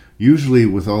usually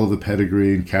with all the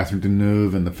pedigree and Catherine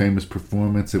Deneuve and the famous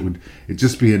performance, it'd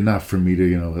just be enough for me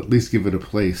to, at least give it a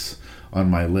place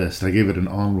on my list. I gave it an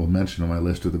honorable mention on my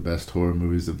list of the best horror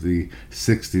movies of the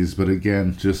 60s, but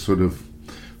again, just sort of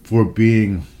for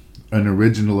being an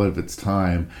original of its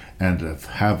time and of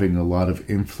having a lot of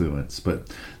influence.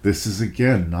 But this is,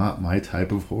 again, not my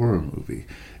type of horror movie.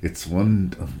 It's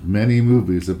one of many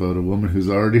movies about a woman who's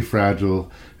already fragile,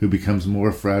 who becomes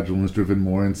more fragile and is driven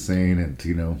more insane.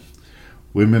 And,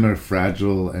 women are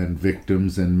fragile and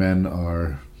victims, and men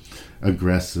are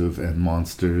aggressive and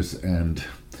monsters. And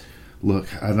look,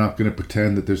 I'm not going to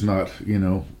pretend that there's not,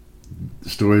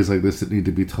 stories like this that need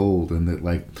to be told, and that,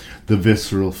 like, the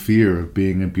visceral fear of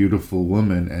being a beautiful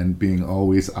woman and being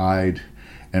always eyed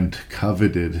and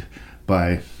coveted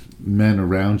by men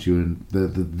around you, and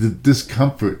the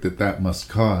discomfort that must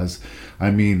cause.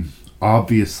 I mean,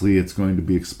 obviously it's going to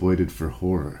be exploited for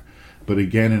horror, but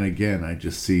again and again I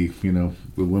just see, the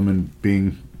woman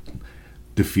being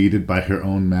defeated by her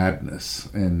own madness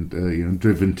and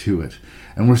driven to it,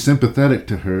 and we're sympathetic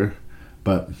to her.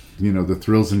 But, the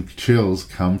thrills and chills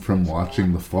come from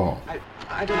watching the fall.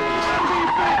 I don't know.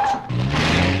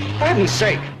 For heaven's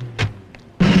sake!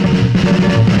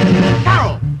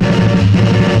 Carol!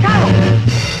 Carol!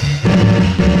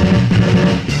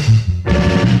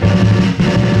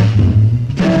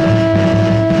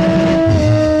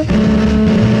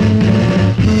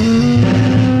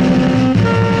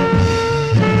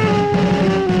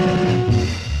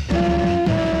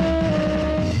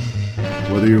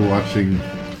 Whether you're watching,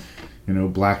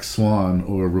 Black Swan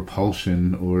or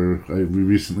Repulsion, or we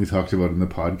recently talked about in the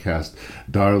podcast,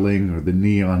 Darling, or The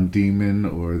Neon Demon,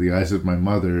 or The Eyes of My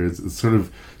Mother, it's sort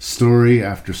of story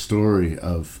after story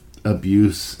of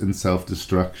abuse and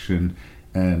self-destruction,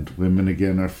 and women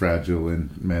again are fragile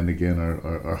and men again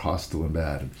are hostile and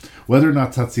bad. Whether or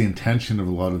not that's the intention of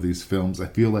a lot of these films, I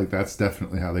feel like that's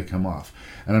definitely how they come off.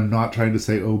 And I'm not trying to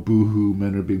say, oh, boo-hoo,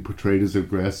 men are being portrayed as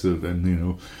aggressive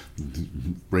and,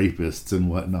 rapists and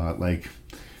whatnot. Like,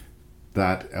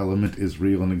 that element is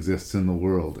real and exists in the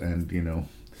world. And,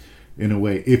 in a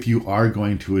way, if you are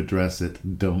going to address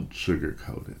it, don't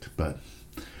sugarcoat it. But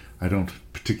I don't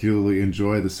particularly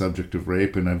enjoy the subject of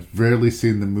rape, and I've rarely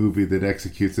seen the movie that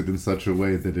executes it in such a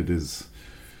way that it is,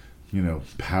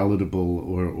 palatable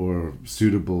or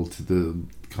suitable to the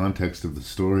context of the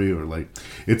story, or like,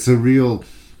 it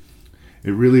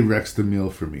really wrecks the meal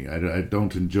for me. I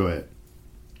don't enjoy it.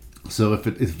 So if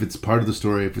it's part of the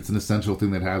story, if it's an essential thing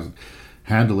that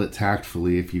handle it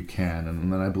tactfully if you can,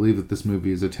 and then I believe that this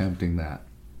movie is attempting that.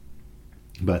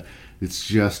 But it's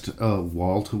just a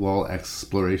wall-to-wall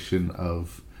exploration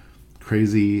of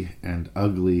crazy and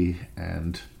ugly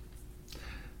and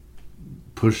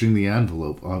pushing the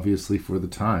envelope, obviously, for the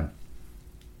time.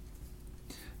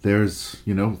 There's,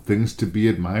 things to be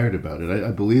admired about it.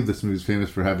 I believe this movie is famous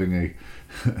for having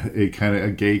a kind of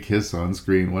a gay kiss on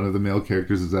screen. One of the male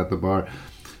characters is at the bar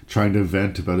trying to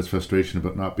vent about his frustration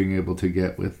about not being able to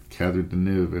get with Catherine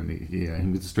Deneuve,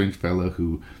 and he's a strange fellow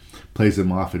who plays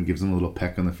him off and gives him a little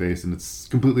peck on the face, and it's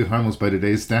completely harmless by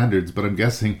today's standards, but I'm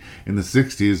guessing in the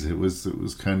 60s it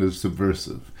was kind of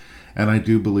subversive. And I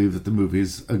do believe that the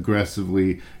movie's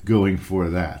aggressively going for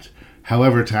that.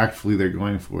 However tactfully they're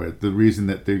going for it, the reason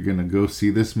that they're going to go see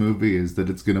this movie is that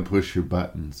it's going to push your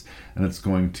buttons, and it's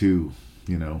going to,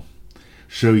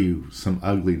 show you some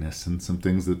ugliness and some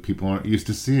things that people aren't used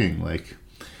to seeing, like,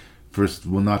 first,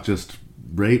 well, not just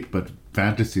rape, but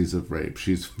fantasies of rape.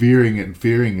 She's fearing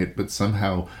it, but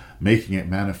somehow making it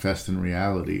manifest in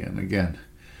reality. And again,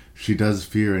 she does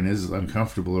fear and is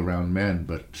uncomfortable around men,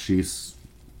 but she's,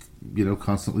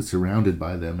 constantly surrounded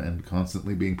by them and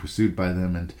constantly being pursued by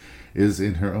them, and is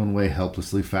in her own way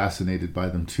helplessly fascinated by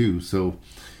them too. So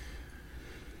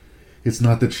it's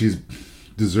not that she's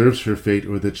deserves her fate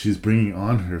or that she's bringing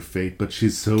on her fate, but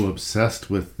she's so obsessed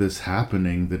with this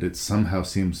happening that it somehow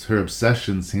seems, her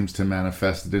obsession seems to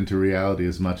manifest it into reality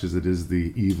as much as it is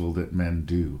the evil that men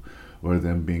do, or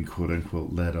them being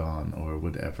quote-unquote led on or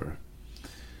whatever.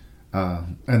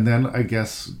 And then I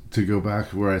guess to go back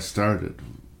where I started,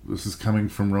 this is coming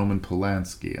from Roman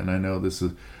Polanski, and I know this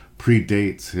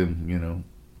predates him,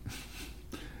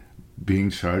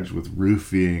 being charged with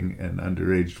roofing an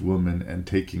underage woman and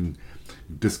taking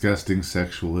disgusting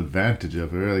sexual advantage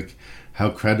of her. Like, how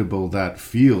credible that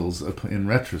feels in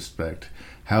retrospect.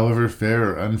 However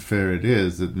fair or unfair it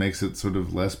is, it makes it sort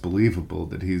of less believable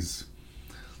that he's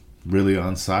really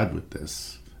on side with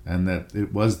this, and that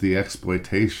it was the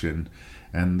exploitation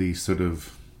and the sort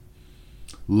of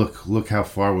look how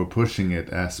far we're pushing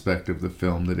it aspect of the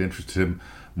film that interested him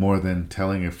more than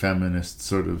telling a feminist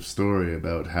sort of story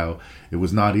about how it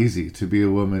was not easy to be a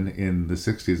woman in the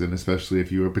 60s, and especially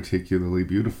if you were particularly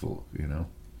beautiful, you know.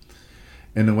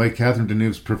 In a way, Catherine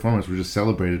Deneuve's performance was just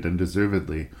celebrated, and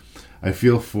deservedly. I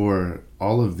feel for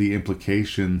all of the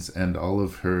implications and all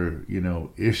of her, you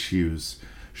know, issues.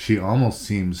 She almost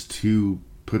seems too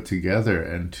put together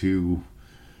and too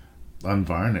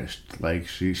unvarnished. Like,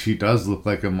 she does look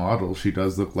like a model. She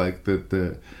does look like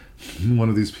the one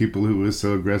of these people who is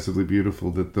so aggressively beautiful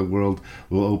that the world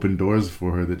will open doors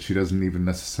for her that she doesn't even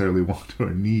necessarily want or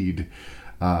need.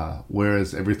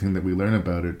 Whereas everything that we learn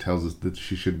about her tells us that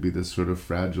she should be this sort of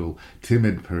fragile,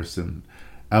 timid person.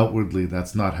 Outwardly,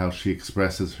 that's not how she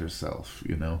expresses herself,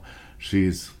 you know.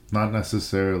 She's not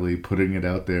necessarily putting it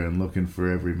out there and looking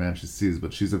for every man she sees,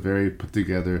 but she's a very put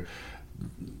together,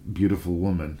 beautiful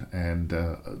woman, and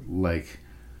like,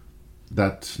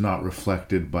 that's not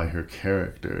reflected by her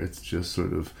character. It's just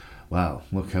sort of, wow,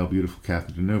 look how beautiful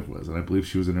Catherine Deneuve was. And I believe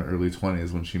she was in her early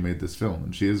 20s when she made this film,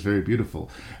 and she is very beautiful,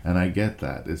 and I get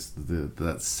that. It's that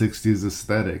 60s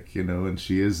aesthetic, you know, and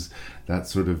she is that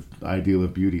sort of ideal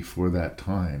of beauty for that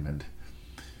time.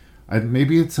 And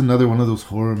maybe it's another one of those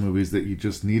horror movies that you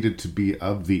just needed to be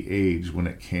of the age when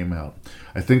it came out.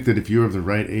 I think that if you were of the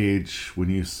right age when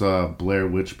you saw Blair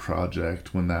Witch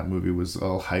Project, when that movie was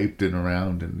all hyped and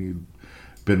around and you'd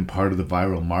been part of the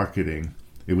viral marketing,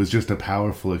 it was just a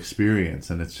powerful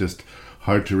experience, and it's just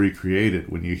hard to recreate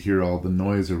it when you hear all the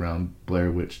noise around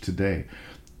Blair Witch today.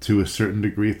 To a certain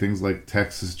degree, things like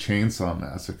Texas Chainsaw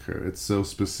Massacre, it's so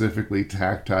specifically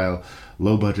tactile,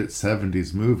 low-budget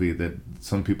 70s movie that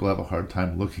some people have a hard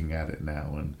time looking at it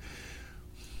now.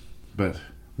 But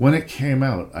when it came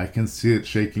out, I can see it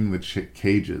shaking the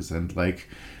cages, and like,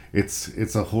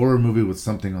 it's a horror movie with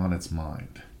something on its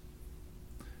mind.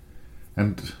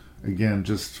 And again,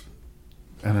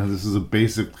 I know this is a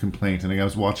basic complaint, and I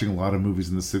was watching a lot of movies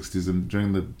in the 60s, and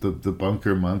during the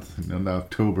bunker month in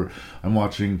October, I'm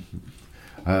watching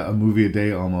a movie a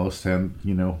day almost, and,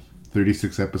 you know,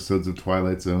 36 episodes of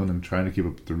Twilight Zone, and trying to keep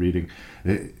up with the reading.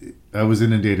 I was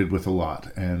inundated with a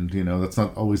lot, and, you know, that's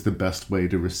not always the best way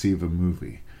to receive a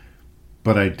movie.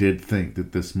 But I did think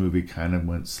that this movie kind of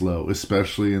went slow,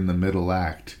 especially in the middle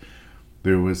act.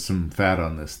 There was some fat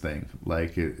on this thing.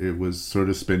 Like, it was sort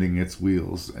of spinning its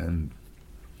wheels, and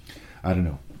I don't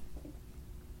know.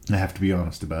 I have to be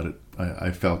honest about it.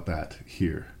 I felt that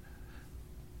here.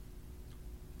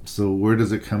 So where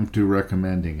does it come to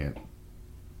recommending it?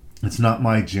 It's not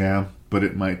my jam, but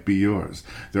it might be yours.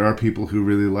 There are people who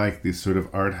really like these sort of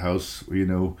art house, you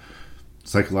know,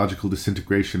 psychological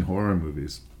disintegration horror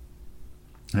movies.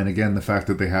 And again, the fact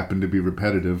that they happen to be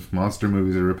repetitive. Monster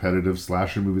movies are repetitive.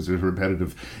 Slasher movies are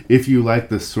repetitive. If you like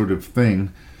this sort of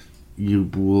thing, you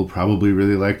will probably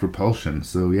really like Repulsion.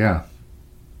 So yeah,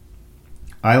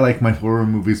 I like my horror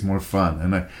movies more fun,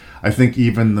 and I think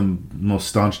even the most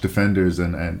staunch defenders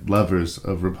and lovers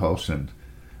of Repulsion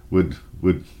would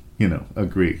you know,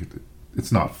 agree.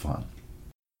 It's not fun.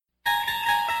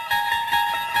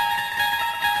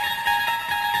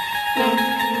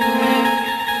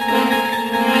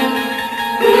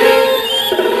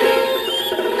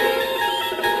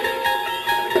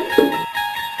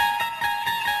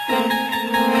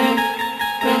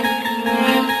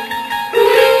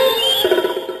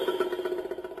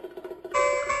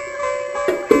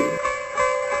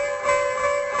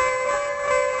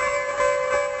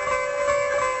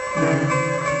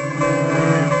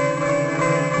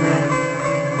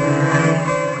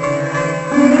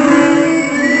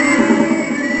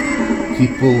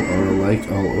 People are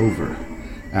alike all over.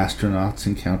 Astronauts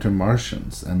encounter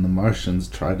Martians, and the Martians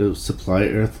try to supply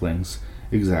Earthlings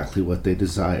exactly what they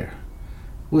desire.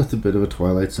 With a bit of a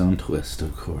Twilight Zone twist,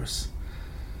 of course.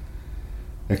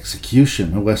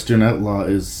 Execution. A Western outlaw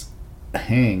is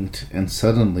hanged and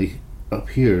suddenly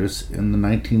appears in the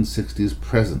 1960s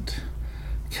present.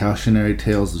 Cautionary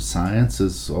tales of science,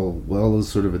 as well as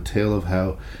sort of a tale of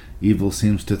how evil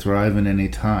seems to thrive in any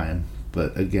time.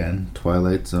 But again,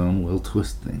 Twilight Zone will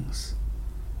twist things.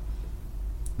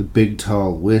 The Big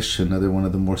Tall Wish, another one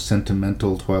of the more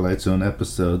sentimental Twilight Zone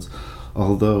episodes,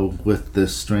 although with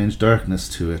this strange darkness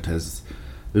to it, as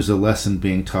there's a lesson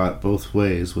being taught both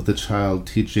ways, with a child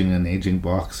teaching an aging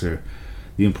boxer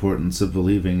the importance of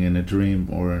believing in a dream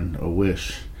or in a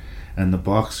wish, and the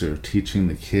boxer teaching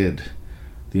the kid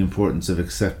the importance of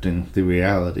accepting the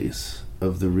realities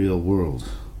of the real world.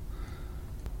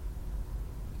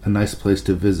 A nice place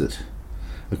to visit.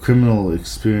 A criminal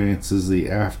experiences the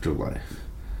afterlife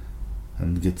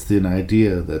and gets an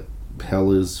idea that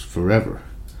hell is forever.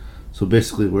 So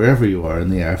basically, wherever you are in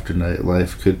the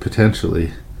afterlife could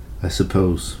potentially, I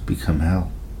suppose, become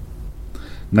hell.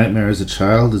 Nightmare as a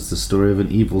Child is the story of an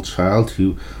evil child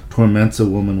who torments a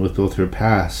woman with both her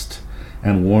past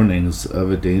and warnings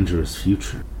of a dangerous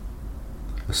future.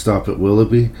 A Stop at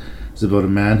Willoughby is about a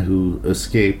man who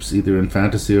escapes, either in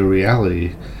fantasy or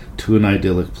reality, to an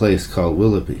idyllic place called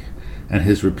Willoughby, and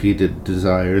his repeated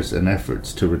desires and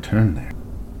efforts to return there.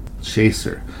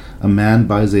 Chaser, a man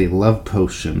buys a love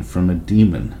potion from a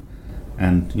demon,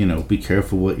 and, be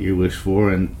careful what you wish for,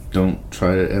 and don't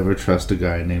try to ever trust a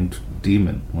guy named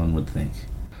Demon, one would think.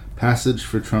 Passage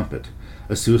for Trumpet,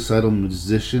 a suicidal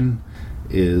musician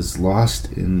is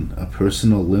lost in a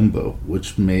personal limbo,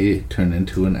 which may turn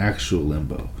into an actual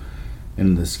limbo.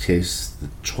 In this case, the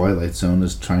Twilight Zone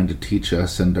is trying to teach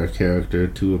us and our character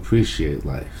to appreciate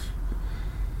life.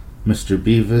 Mr.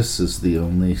 Beavis is the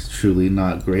only truly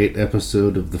not great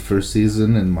episode of the first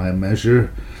season in my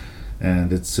measure,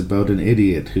 and it's about an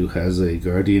idiot who has a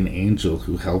guardian angel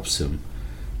who helps him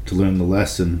to learn the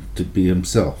lesson to be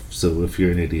himself. So if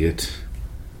you're an idiot,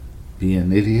 be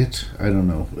an idiot? I don't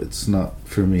know. It's not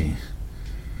for me.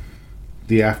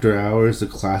 The After Hours, a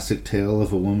classic tale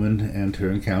of a woman and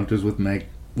her encounters with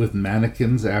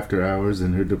mannequins after hours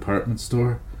in her department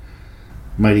store.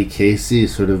 Mighty Casey,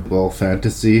 sort of ball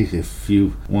fantasy, if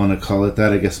you want to call it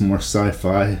that. I guess more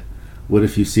sci-fi. What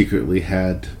if you secretly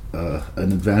had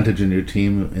an advantage in your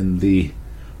team in the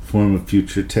form of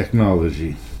future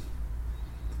technology?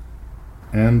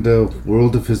 And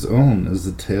World of His Own is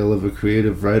the tale of a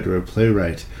creative writer, a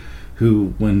playwright,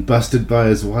 who, when busted by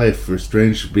his wife for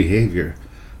strange behavior,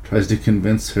 tries to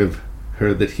convince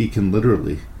her that he can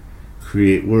literally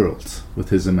create worlds with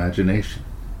his imagination.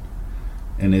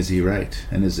 And is he right?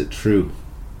 And is it true?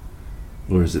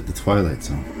 Or is it the Twilight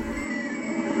Zone?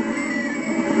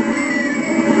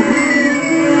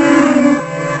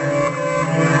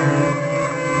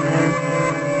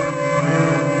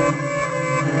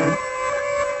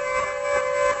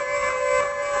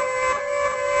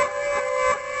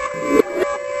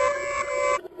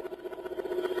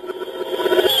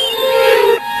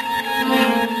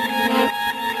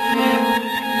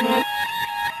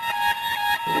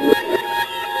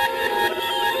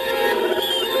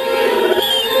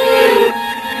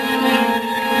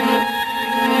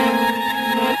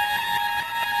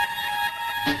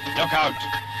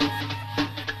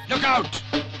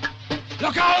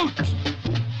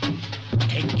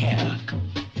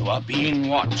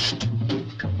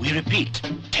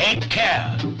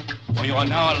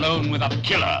 With a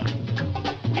killer.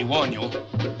 We warn you,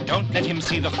 don't let him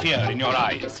see the fear in your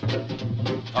eyes.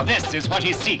 For this is what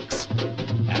he seeks,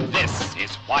 and this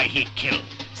is why he kills.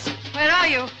 Where are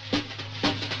you?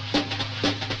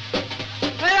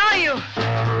 Where are you?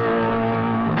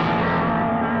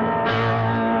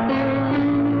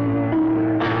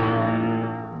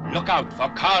 Look out for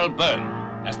Carl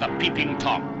Byrne as the Peeping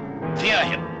Tom. Fear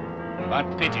him,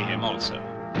 but pity him also.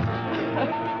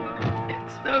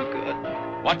 It's no good.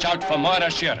 Watch out for Moira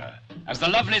Shearer as the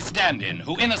lovely stand-in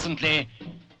who innocently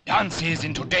dances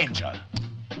into danger.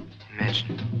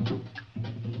 Imagine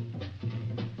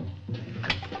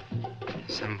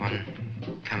someone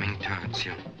coming towards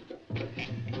you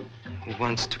who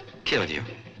wants to kill you,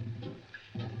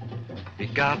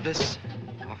 regardless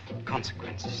of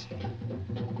consequences.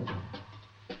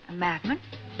 A madman?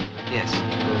 Yes.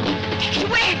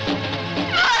 Wait!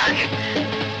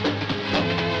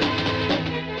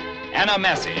 Anna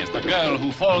Massey is the girl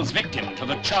who falls victim to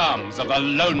the charms of the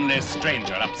lonely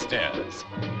stranger upstairs.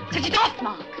 Switch it off,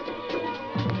 Mark!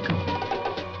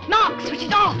 Mark, switch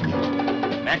it off!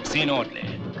 Maxine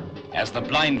Audley as the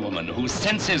blind woman who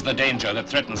senses the danger that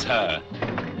threatens her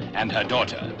and her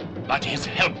daughter, but is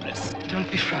helpless.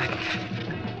 Don't be frightened.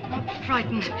 Not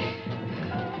frightened.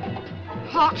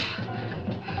 What?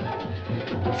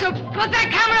 So put that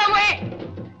camera away!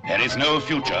 There is no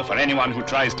future for anyone who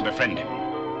tries to befriend him.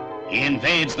 He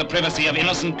invades the privacy of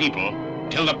innocent people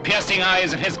till the piercing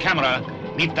eyes of his camera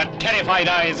meet the terrified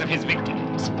eyes of his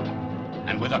victims.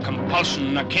 And with a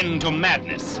compulsion akin to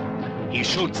madness, he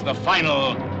shoots the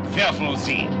final, fearful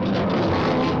scene.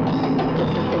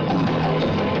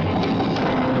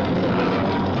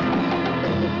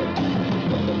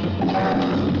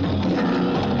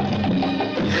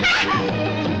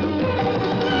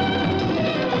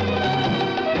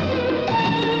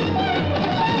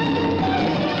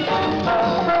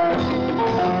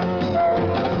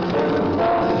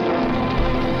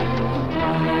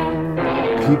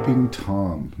 Peeping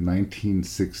Tom,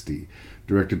 1960,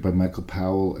 directed by Michael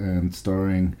Powell and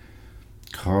starring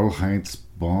Karl-Heinz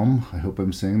Baum. I hope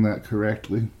I'm saying that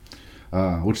correctly.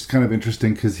 Which is kind of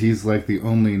interesting because he's like the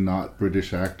only not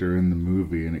British actor in the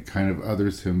movie, and it kind of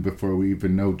others him before we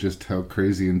even know just how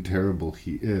crazy and terrible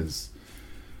he is.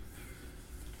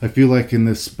 I feel like in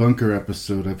this bunker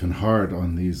episode, I've been hard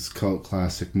on these cult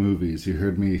classic movies. You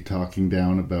heard me talking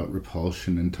down about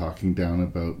Repulsion and talking down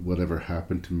about Whatever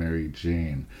Happened to Mary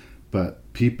Jane.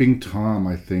 But Peeping Tom,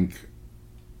 I think,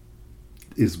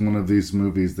 is one of these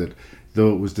movies that,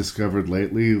 though it was discovered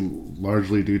lately,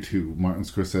 largely due to Martin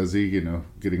Scorsese,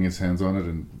 getting his hands on it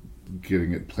and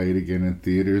getting it played again in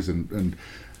theaters and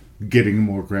getting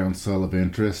more groundswell of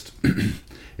interest,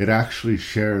 it actually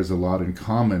shares a lot in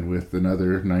common with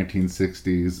another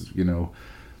 1960s,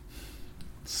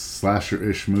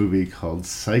 slasher-ish movie called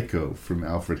Psycho from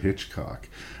Alfred Hitchcock.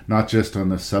 Not just on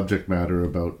the subject matter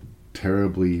about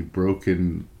terribly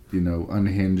broken,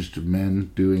 unhinged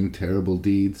men doing terrible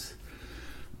deeds,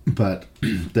 but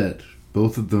that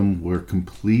both of them were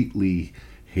completely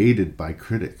hated by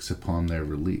critics upon their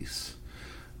release.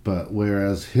 But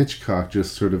whereas Hitchcock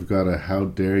just sort of got a how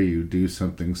dare you do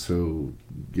something so,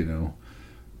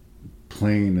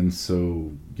 plain and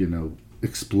so,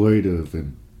 exploitive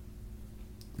and,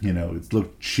 it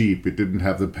looked cheap. It didn't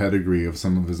have the pedigree of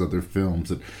some of his other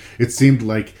films. It seemed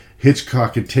like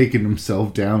Hitchcock had taken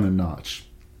himself down a notch.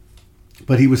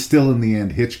 But he was still, in the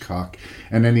end, Hitchcock,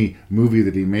 and any movie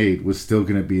that he made was still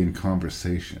going to be in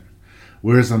conversation.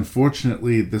 Whereas,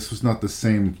 unfortunately, this was not the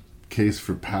same case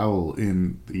for Powell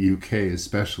in the UK,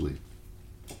 especially.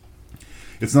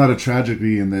 It's not a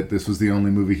tragedy in that this was the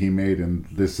only movie he made, and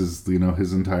this is,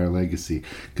 his entire legacy.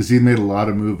 Because he made a lot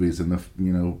of movies in the,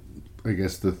 I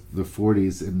guess the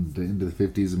 40s and into the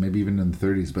 50s and maybe even in the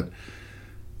 30s, but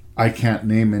I can't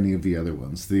name any of the other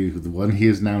ones. The one he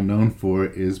is now known for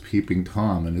is Peeping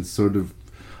Tom, and it's sort of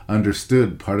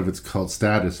understood, part of its cult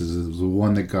status is it was the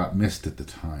one that got missed at the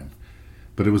time.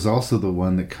 But it was also the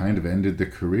one that kind of ended the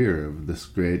career of this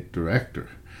great director.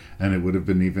 And it would have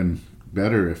been even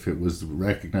better if it was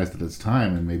recognized at its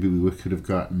time, and maybe we could have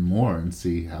gotten more and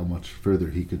see how much further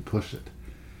he could push it.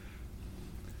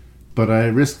 But I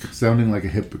risk sounding like a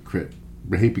hypocrite,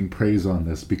 heaping praise on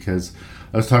this, because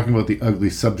I was talking about the ugly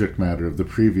subject matter of the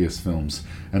previous films,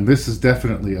 and this is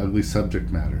definitely ugly subject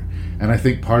matter. And I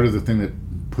think part of the thing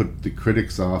that put the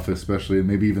critics off, especially, and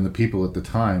maybe even the people at the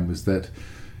time, was that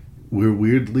we're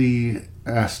weirdly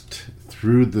asked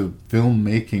through the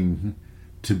filmmaking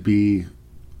to be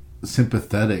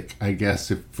sympathetic, I guess,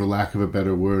 if for lack of a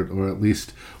better word, or at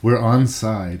least we're on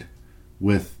side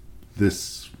with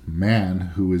this man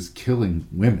who is killing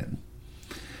women.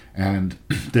 And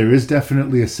there is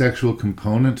definitely a sexual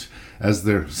component, as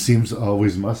there seems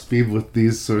always must be with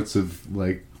these sorts of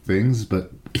things,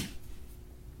 but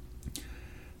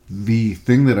the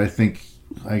thing that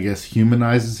I guess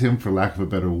humanizes him, for lack of a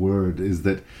better word, is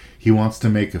that he wants to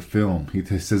make a film. He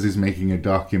says he's making a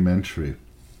documentary.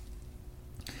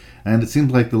 And it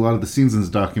seems like a lot of the scenes in this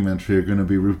documentary are going to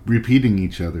be repeating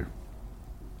each other.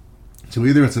 So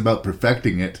either it's about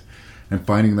perfecting it and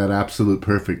finding that absolute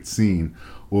perfect scene,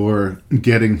 or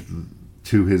getting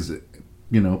to his,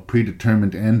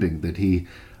 predetermined ending that he,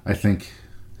 I think,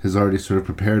 has already sort of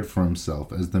prepared for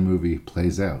himself as the movie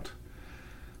plays out.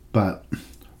 But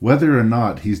whether or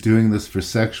not he's doing this for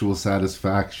sexual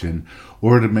satisfaction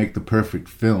or to make the perfect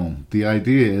film, the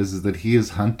idea is that he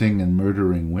is hunting and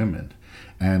murdering women,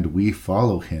 and we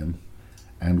follow him,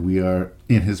 and we are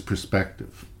in his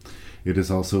perspective. It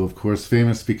is also, of course,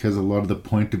 famous because a lot of the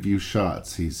point of view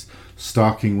shots, he's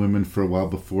stalking women for a while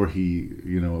before he,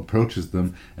 approaches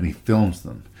them, and he films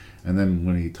them. And then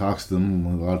when he talks to them,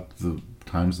 a lot of the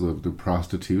times they're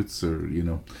prostitutes or,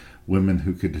 women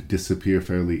who could disappear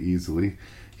fairly easily.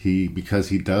 Because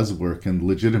he does work and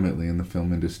legitimately in the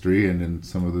film industry and in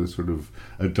some of the sort of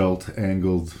adult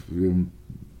angled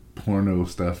porno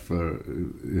stuff,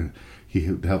 he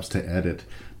helps to edit.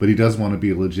 But he does want to be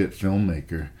a legit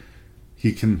filmmaker.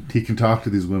 He can talk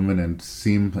to these women and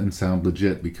seem and sound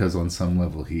legit because on some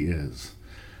level he is.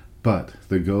 But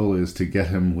the goal is to get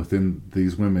him within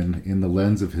these women in the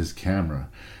lens of his camera,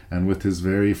 and with his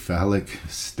very phallic,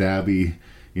 stabby,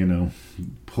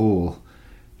 pull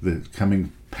that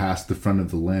coming past the front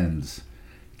of the lens,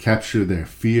 capture their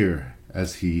fear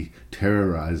as he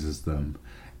terrorizes them,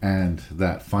 and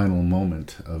that final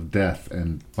moment of death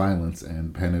and violence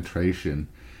and penetration.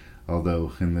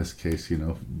 Although in this case,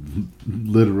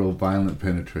 literal violent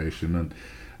penetration. And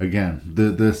again,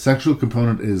 the sexual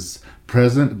component is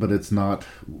present, but it's not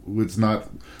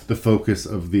the focus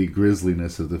of the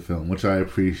grisliness of the film, which I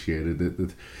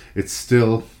appreciated. It's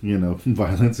still,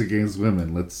 violence against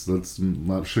women. Let's not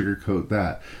sugarcoat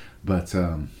that. But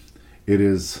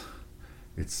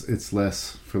it's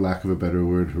less, for lack of a better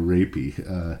word,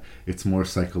 rapey. It's more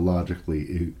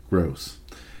psychologically gross.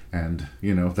 And,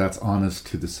 that's honest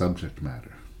to the subject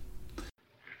matter.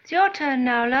 It's your turn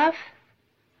now, love.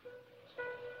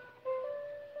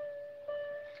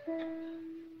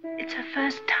 It's her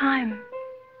first time.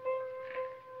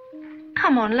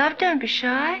 Come on, love, don't be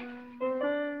shy.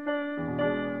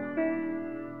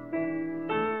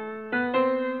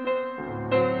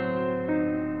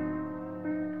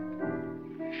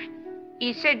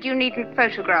 You said you needn't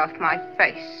photograph my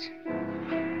face.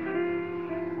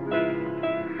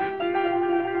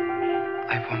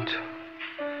 I want to.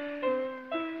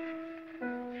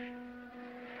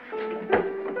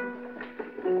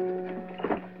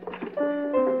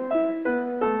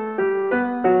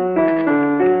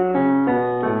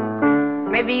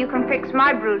 Maybe you can fix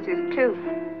my bruises, too.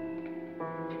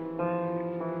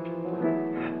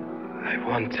 I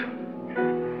want to.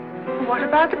 What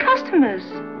about the customers?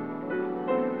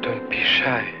 Don't be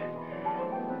shy.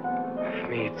 Of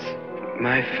me, it's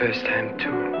my first time,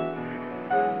 too.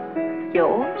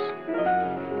 Yours?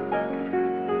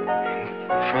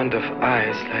 In front of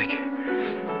eyes, like...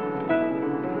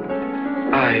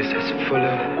 eyes as full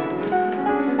of...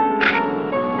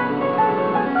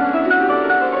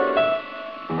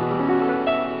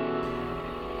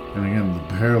 And again, the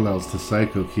parallels to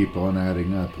Psycho keep on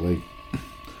adding up. Like,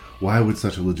 why would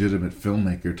such a legitimate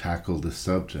filmmaker tackle this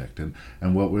subject? And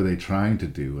what were they trying to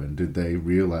do? And did they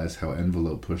realize how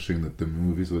envelope pushing that the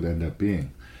movies would end up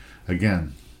being?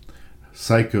 Again,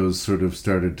 Psycho's sort of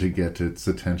started to get its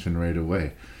attention right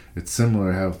away. It's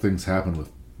similar how things happen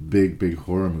with big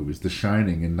horror movies. The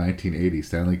Shining in 1980,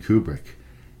 Stanley Kubrick.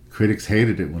 Critics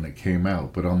hated it when it came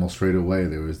out, but almost right away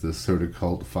there was this sort of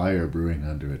cult fire brewing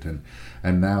under it, and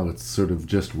now it's sort of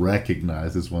just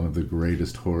recognized as one of the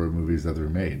greatest horror movies ever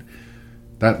made.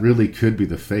 That really could be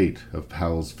the fate of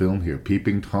Powell's film here.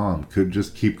 Peeping Tom could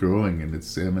just keep growing in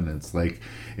its eminence. Like,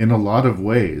 in a lot of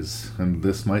ways, and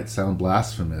this might sound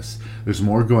blasphemous, there's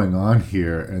more going on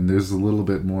here, and there's a little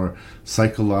bit more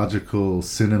psychological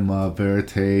cinema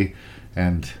verite,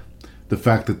 and the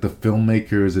fact that the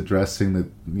filmmaker is addressing that,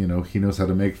 you know, he knows how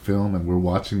to make film, and we're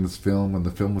watching this film and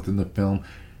the film within the film.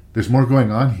 There's more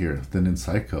going on here than in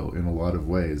Psycho in a lot of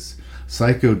ways.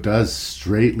 Psycho does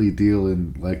straightly deal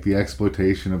in, like, the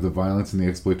exploitation of the violence and the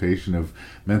exploitation of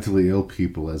mentally ill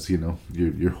people as, you know,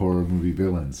 your horror movie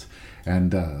villains.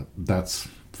 And that's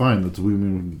fine.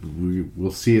 We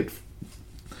will see it.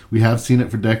 We have seen it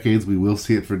for decades. We will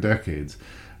see it for decades.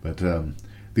 But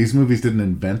these movies didn't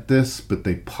invent this, but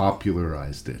they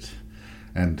popularized it.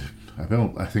 And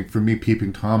I think for me,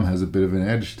 Peeping Tom has a bit of an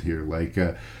edge here. Like,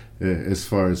 as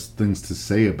far as things to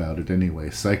say about it anyway.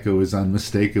 Psycho is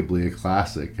unmistakably a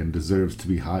classic and deserves to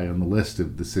be high on the list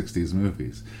of the 60s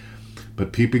movies.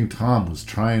 But Peeping Tom was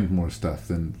trying more stuff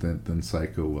than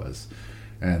Psycho was.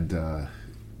 And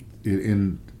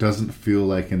it doesn't feel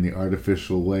like in the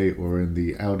artificial way or in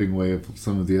the outing way of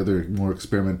some of the other more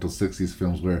experimental 60s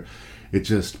films where it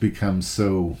just becomes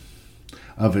so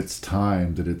of its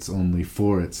time that it's only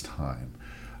for its time.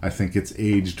 I think it's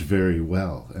aged very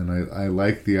well, and I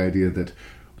like the idea that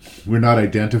we're not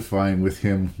identifying with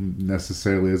him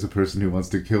necessarily as a person who wants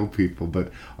to kill people,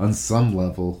 but on some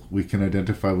level we can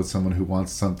identify with someone who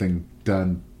wants something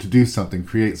done, to do something,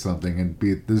 create something, and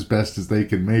be it as best as they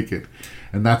can make it.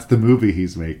 And that's the movie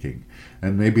he's making.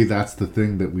 And maybe that's the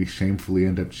thing that we shamefully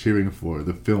end up cheering for,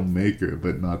 the filmmaker,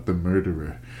 but not the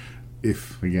murderer.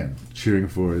 If, again, cheering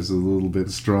for is a little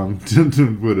bit strong to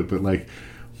put it, but like,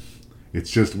 it's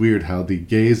just weird how the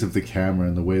gaze of the camera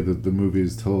and the way that the movie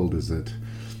is told is that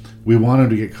we want him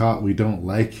to get caught, we don't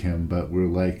like him, but we're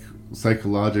like,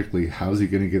 psychologically, how's he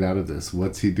going to get out of this?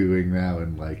 What's he doing now?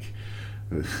 And like,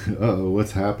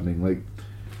 what's happening? Like,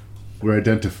 we're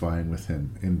identifying with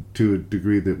him and to a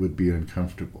degree that would be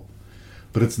uncomfortable.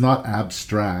 But it's not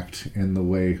abstract in the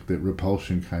way that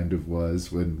Repulsion kind of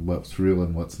was, when what's real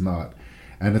and what's not.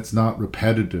 And it's not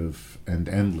repetitive and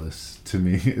endless to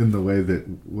me in the way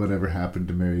that Whatever Happened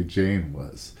to Mary Jane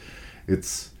was.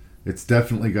 It's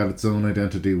definitely got its own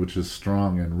identity, which is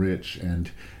strong and rich. And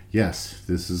yes,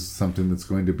 this is something that's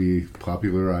going to be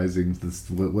popularizing this,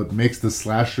 what makes the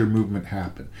slasher movement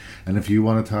happen. And if you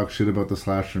want to talk shit about the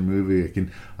slasher movie,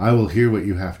 I will hear what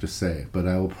you have to say, but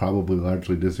I will probably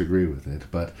largely disagree with it.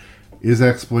 But is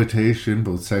exploitation,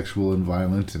 both sexual and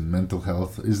violent, and mental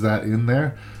health, is that in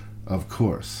there? Of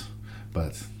course,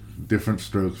 but different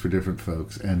strokes for different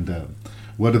folks. And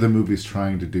what are the movies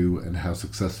trying to do, and how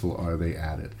successful are they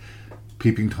at it?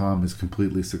 Peeping Tom is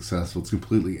completely successful. It's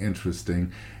completely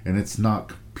interesting, and it's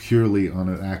not purely on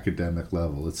an academic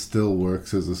level. It still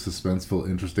works as a suspenseful,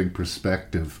 interesting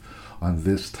perspective on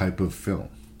this type of film,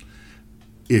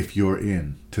 if you're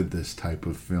into this type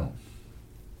of film.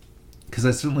 Because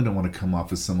I certainly don't want to come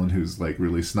off as someone who's like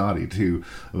really snotty too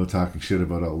about talking shit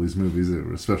about all these movies,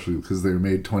 especially because they were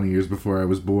made 20 years before I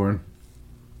was born.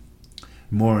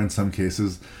 More in some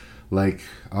cases. Like,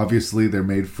 obviously they're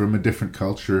made from a different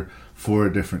culture for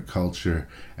a different culture,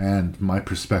 and my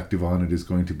perspective on it is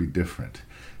going to be different.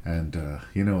 And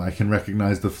I can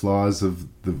recognize the flaws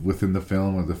within the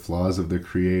film, or the flaws of the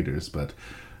creators, but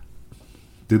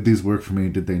did these work for me?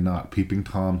 Did they not? Peeping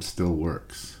Tom still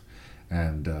works,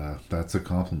 and that's a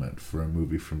compliment for a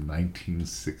movie from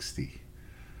 1960.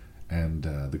 And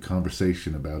the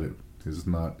conversation about it is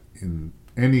not in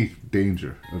any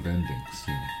danger of ending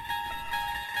soon.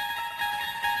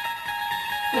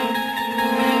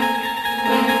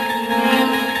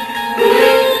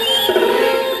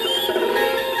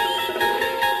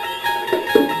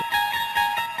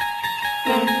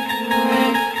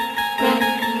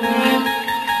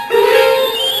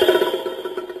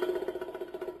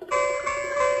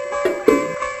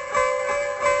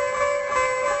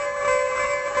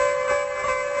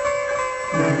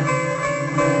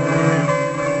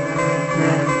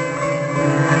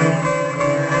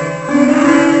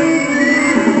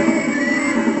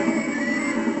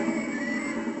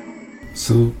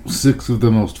 So 6 of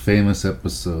the most famous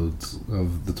episodes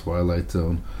of The Twilight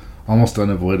Zone, almost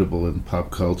unavoidable in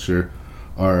pop culture,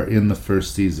 are in the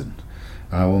first season.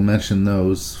 I will mention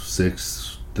those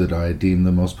 6 that I deem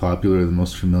the most popular, the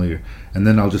most familiar, and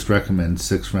then I'll just recommend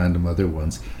 6 random other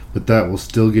ones, but that will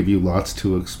still give you lots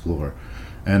to explore.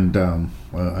 And I'm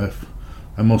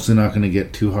mostly not going to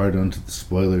get too hard onto the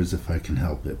spoilers if I can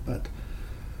help it, but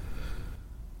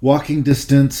Walking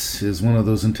Distance is one of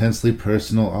those intensely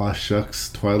personal aw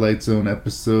shucks Twilight Zone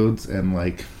episodes, and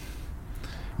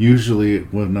usually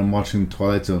when I'm watching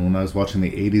Twilight Zone, when I was watching the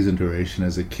 80s iteration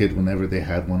as a kid, whenever they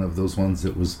had one of those ones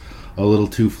that was a little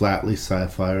too flatly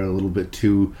sci-fi or a little bit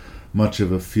too much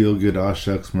of a feel-good aw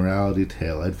shucks morality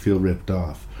tale, I'd feel ripped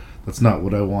off. That's not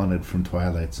what I wanted from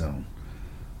Twilight Zone.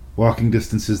 Walking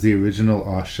Distance is the original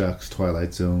aw shucks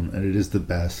Twilight Zone, and it is the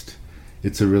best.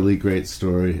 It's a really great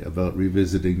story about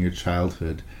revisiting your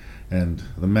childhood, and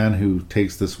the man who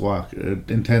takes this walk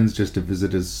intends just to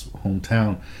visit his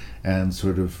hometown and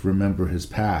sort of remember his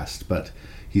past, but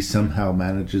he somehow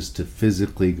manages to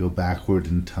physically go backward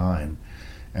in time,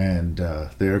 and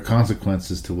there are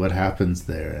consequences to what happens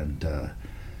there, and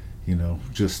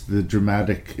just the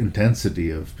dramatic intensity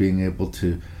of being able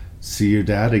to see your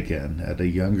dad again at a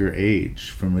younger age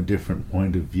from a different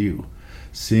point of view.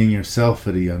 Seeing yourself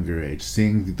at a younger age,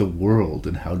 seeing the world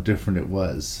and how different it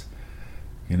was,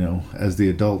 as the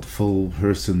adult full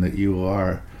person that you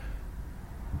are,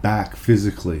 back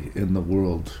physically in the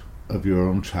world of your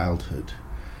own childhood.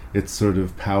 It's sort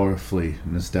of powerfully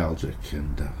nostalgic,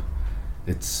 and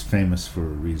it's famous for a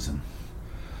reason.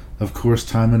 Of course,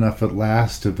 Time Enough at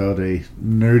Last, about a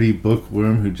nerdy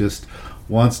bookworm who just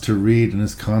wants to read and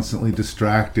is constantly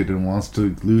distracted and wants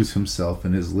to lose himself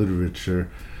in his literature,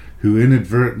 who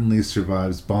inadvertently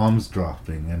survives bombs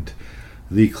dropping, and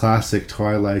the classic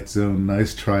Twilight Zone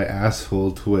nice try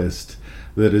asshole twist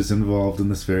that is involved in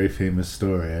this very famous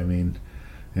story. I mean,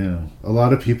 a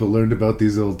lot of people learned about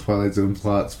these old Twilight Zone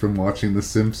plots from watching The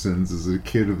Simpsons as a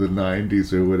kid of the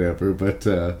 90s or whatever, but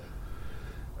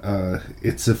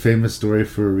it's a famous story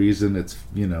for a reason.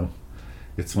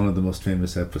 It's one of the most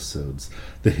famous episodes.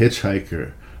 The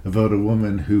Hitchhiker, about a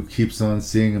woman who keeps on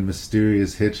seeing a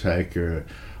mysterious hitchhiker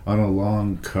on a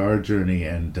long car journey,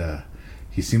 and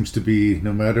he seems to be,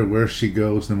 no matter where she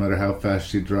goes, no matter how fast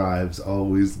she drives,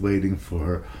 always waiting for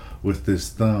her with this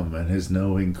thumb and his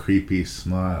knowing, creepy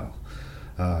smile.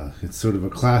 It's sort of a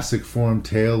classic form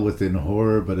tale within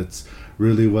horror, but it's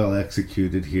really well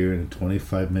executed here in a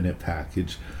 25-minute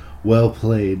package. Well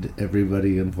played,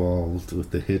 everybody involved with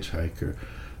the Hitchhiker.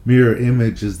 Mirror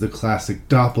Image is the classic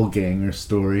doppelganger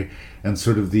story, and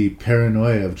sort of the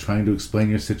paranoia of trying to explain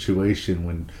your situation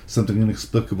when something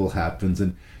inexplicable happens,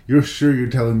 and you're sure you're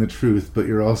telling the truth, but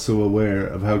you're also aware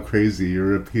of how crazy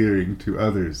you're appearing to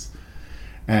others.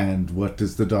 And what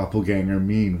does the doppelganger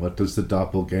mean? What does the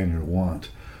doppelganger want?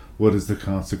 What is the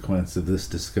consequence of this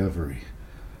discovery?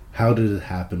 How did it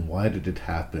happen? Why did it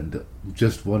happen?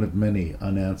 Just one of many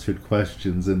unanswered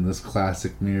questions in this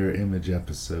classic Mirror Image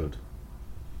episode.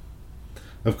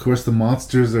 Of course, the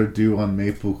monsters are due on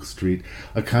Maple Street,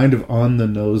 a kind of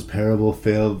on-the-nose parable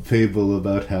fable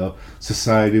about how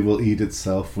society will eat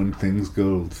itself when things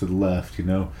go to the left,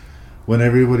 When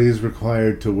everybody is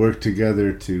required to work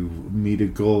together to meet a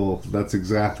goal, that's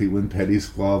exactly when petty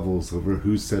squabbles over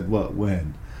who said what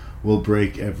when will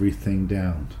break everything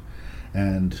down.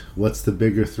 And what's the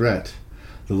bigger threat?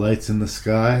 The lights in the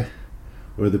sky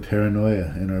or the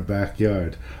paranoia in our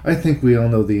backyard? I think we all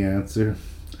know the answer.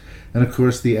 And of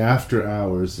course, the after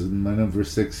hours, and my number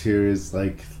 6 here is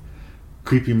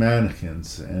creepy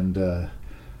mannequins. And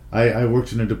I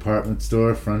worked in a department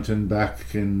store, front and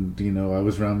back, and, I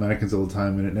was around mannequins all the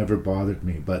time, and it never bothered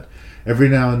me. But every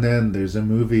now and then there's a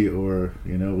movie or,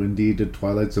 indeed a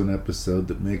Twilight Zone episode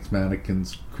that makes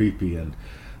mannequins creepy, and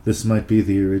this might be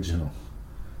the original.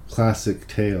 Classic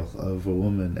tale of a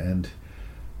woman and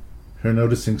her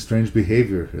noticing strange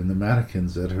behavior in the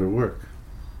mannequins at her work.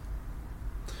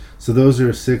 So those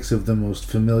are 6 of the most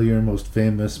familiar, most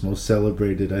famous, most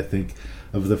celebrated, I think,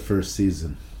 of the first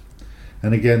season.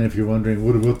 And again, if you're wondering,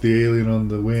 what about the alien on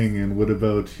the wing, and what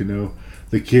about,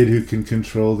 the kid who can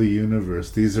control the universe?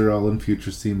 These are all in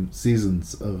future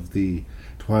seasons of the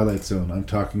Twilight Zone. I'm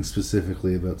talking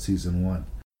specifically about season 1.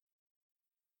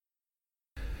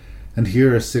 And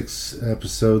here are 6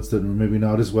 episodes that were maybe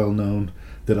not as well known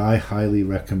that I highly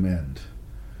recommend.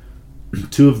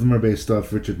 2 of them are based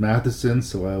off Richard Matheson,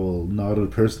 so I will nod a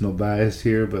personal bias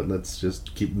here, but let's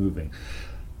just keep moving.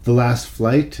 The Last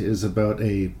Flight is about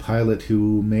a pilot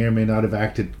who may or may not have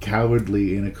acted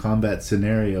cowardly in a combat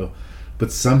scenario,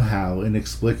 but somehow,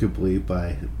 inexplicably,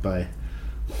 by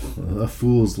a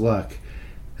fool's luck,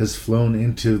 has flown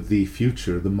into the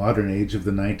future, the modern age of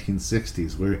the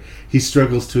 1960s, where he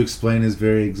struggles to explain his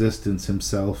very existence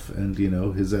himself and,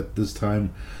 his, at this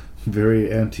time,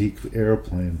 very antique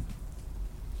airplane.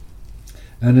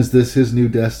 And is this his new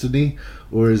destiny,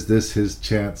 or is this his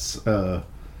chance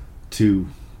to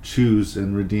choose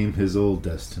and redeem his old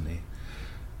destiny?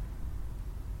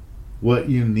 What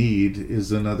You Need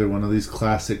is another one of these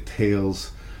classic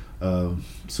tales,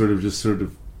 sort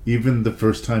of even the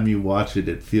first time you watch it,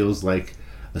 it feels like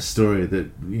a story that,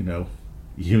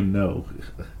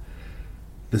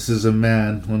 This is a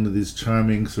man, one of these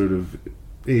charming sort of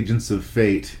agents of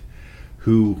fate,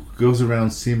 who goes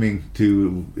around seeming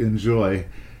to enjoy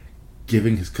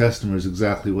giving his customers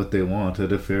exactly what they want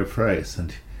at a fair price.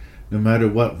 And no matter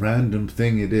what random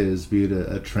thing it is, be it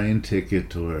a train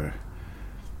ticket or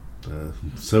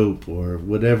soap or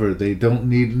whatever, they don't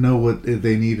know what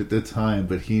they need at the time,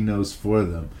 but he knows for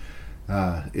them.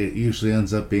 It usually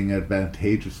ends up being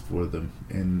advantageous for them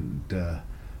and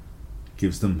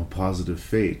gives them a positive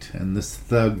fate. And this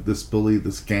thug, this bully,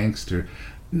 this gangster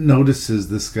notices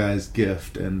this guy's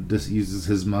gift and just uses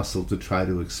his muscle to try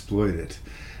to exploit it.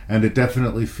 And it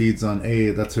definitely feeds on,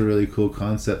 that's a really cool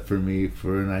concept for me,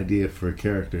 for an idea for a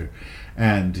character.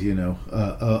 And,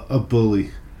 a bully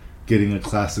getting a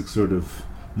classic sort of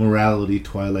morality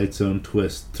Twilight Zone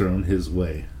twist thrown his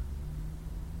way.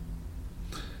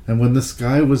 And When the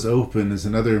Sky Was Open is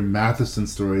another Matheson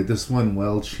story, this one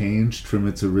well changed from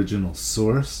its original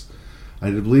source.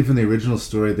 I believe in the original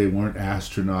story they weren't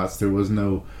astronauts. There was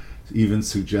no even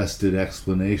suggested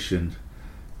explanation.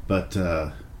 But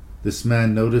this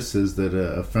man notices that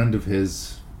a friend of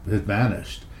his had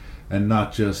vanished. And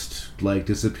not just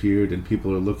disappeared and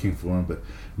people are looking for him, but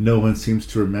no one seems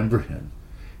to remember him.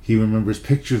 He remembers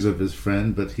pictures of his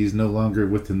friend, but he's no longer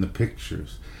within the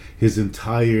pictures. His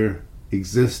entire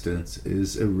existence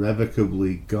is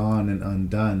irrevocably gone and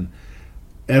undone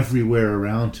everywhere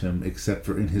around him except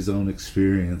for in his own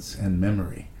experience and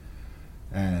memory.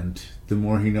 And the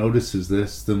more he notices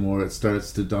this, the more it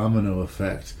starts to domino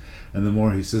effect, and the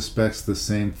more he suspects the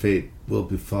same fate will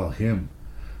befall him.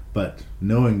 But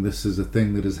knowing this is a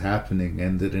thing that is happening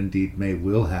and that indeed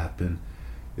will happen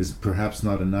is perhaps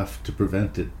not enough to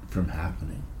prevent it from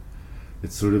happening.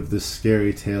 It's sort of this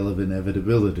scary tale of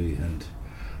inevitability, and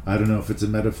I don't know if it's a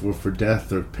metaphor for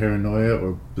death or paranoia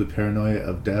or the paranoia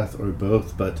of death or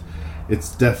both, but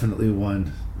it's definitely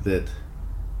one that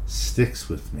sticks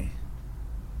with me.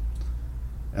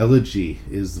 Elegy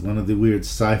is one of the weird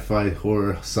sci-fi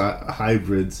horror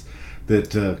hybrids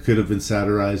that could have been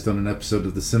satirized on an episode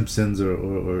of The Simpsons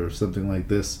or something like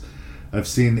this. I've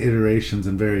seen iterations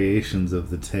and variations of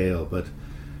the tale, but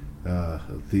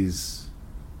these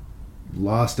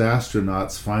lost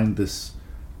astronauts find this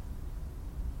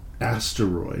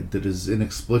asteroid that is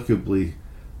inexplicably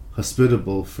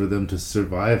hospitable for them to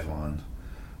survive on.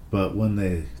 But when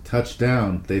they touch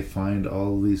down, they find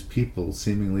all these people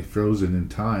seemingly frozen in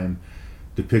time,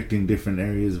 depicting different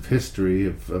areas of history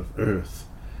of Earth.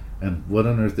 And what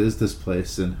on earth is this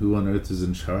place, and who on earth is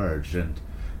in charge? And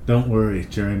don't worry,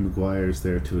 Jerry Maguire's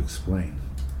there to explain.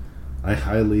 I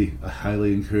highly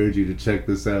encourage you to check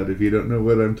this out if you don't know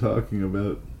what I'm talking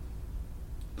about.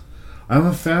 I'm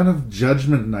a fan of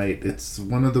Judgment Night. It's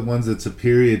one of the ones that's a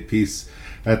period piece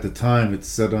at the time. It's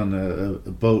set on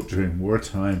a boat during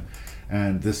wartime,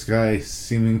 and this guy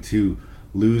seeming to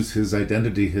lose his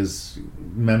identity, his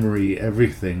memory,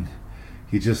 everything.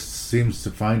 He just seems to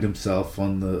find himself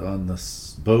on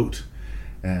the boat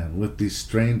and with these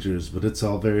strangers, but it's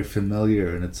all very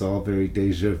familiar and it's all very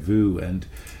deja vu. And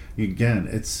again,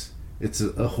 it's It's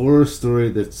a horror story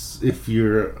that's, if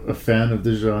you're a fan of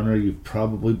the genre, you've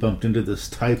probably bumped into this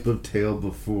type of tale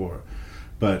before.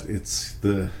 But it's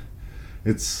the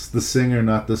singer,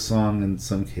 not the song in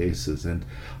some cases. And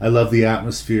I love the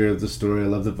atmosphere of the story. I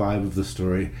love the vibe of the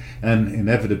story. And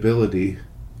inevitability,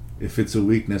 if it's a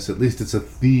weakness, at least it's a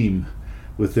theme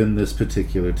within this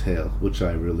particular tale, which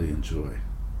I really enjoy.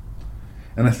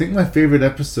 And I think my favorite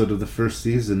episode of the first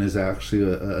season is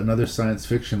actually another science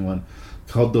fiction one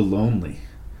called The Lonely.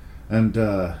 And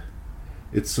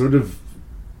it sort of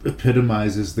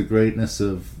epitomizes the greatness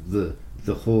of the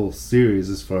whole series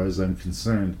as far as I'm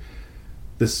concerned.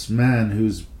 This man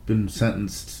who's been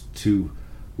sentenced to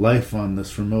life on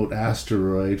this remote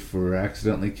asteroid for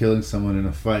accidentally killing someone in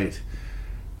a fight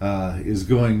is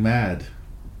going mad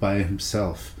by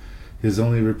himself. His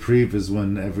only reprieve is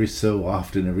when every so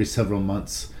often, every several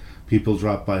months, people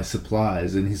drop by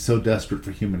supplies, and he's so desperate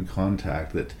for human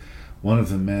contact that one of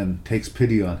the men takes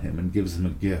pity on him and gives him a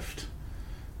gift.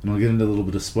 And I'll get into a little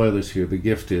bit of spoilers here. The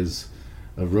gift is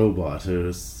a robot, or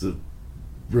it's the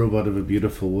robot of a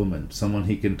beautiful woman, someone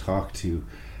he can talk to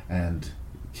and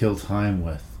kill time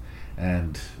with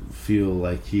and feel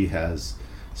like he has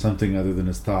something other than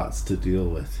his thoughts to deal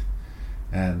with.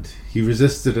 And he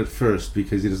resisted at first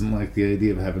because he doesn't like the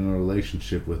idea of having a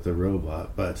relationship with a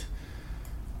robot, but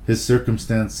his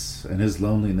circumstance and his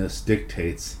loneliness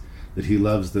dictates that he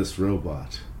loves this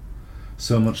robot,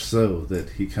 so much so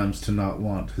that he comes to not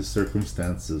want his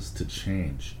circumstances to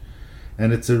change.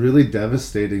 And it's a really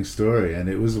devastating story, and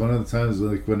it was one of the times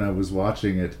like when I was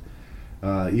watching it,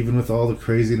 even with all the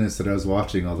craziness that I was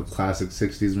watching, all the classic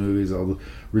 60s movies, all the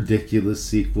ridiculous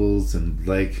sequels, and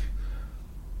like,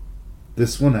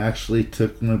 this one actually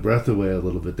took my breath away a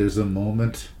little bit. There's a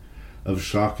moment of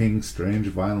shocking, strange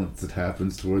violence that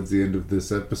happens towards the end of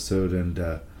this episode, and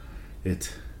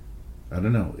it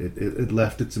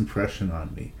left its impression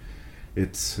on me.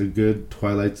 It's a good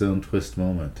Twilight Zone twist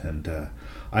moment, and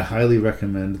I highly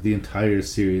recommend the entire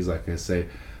series, like I say,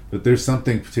 but there's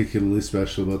something particularly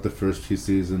special about the first few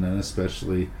seasons, and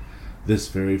especially this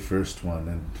very first one,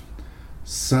 and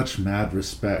such mad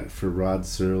respect for Rod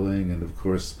Serling, and of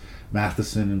course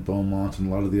Matheson and Beaumont, and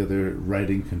a lot of the other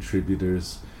writing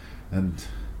contributors, and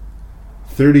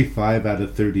 35 out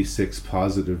of 36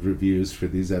 positive reviews for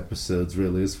these episodes,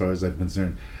 really, as far as I'm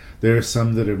concerned. There are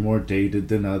some that are more dated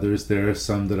than others. There are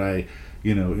some that I,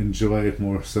 enjoy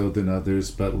more so than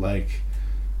others. But like,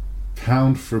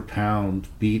 pound for pound,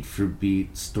 beat for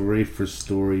beat, story for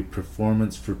story,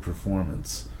 performance for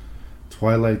performance,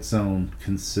 Twilight Zone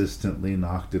consistently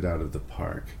knocked it out of the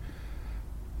park.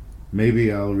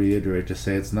 Maybe I'll reiterate to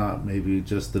say it's not maybe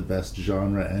just the best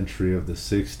genre entry of the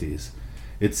 60s.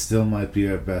 It still might be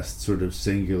our best sort of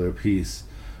singular piece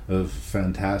of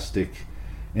fantastic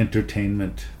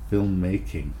entertainment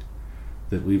filmmaking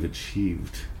that we've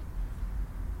achieved.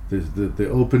 The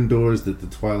open doors that the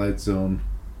Twilight Zone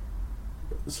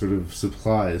sort of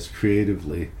supplies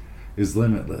creatively is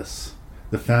limitless.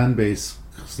 The fan base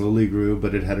slowly grew,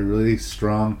 but it had a really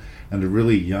strong and a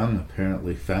really young,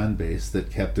 apparently, fan base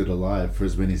that kept it alive for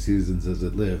as many seasons as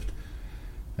it lived.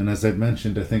 And as I've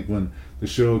mentioned, I think when the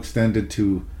show extended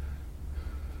to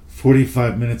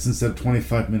 45 minutes instead of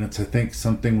 25 minutes, I think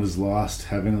something was lost,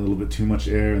 having a little bit too much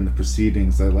air in the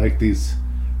proceedings. I like these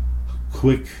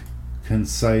quick,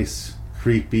 concise,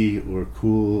 creepy, or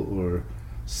cool, or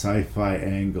sci-fi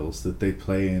angles that they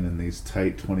play in these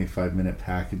tight 25-minute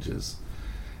packages.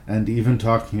 And even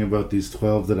talking about these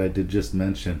 12 that I did just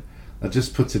mention, that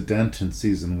just puts a dent in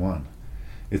season 1.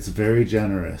 It's very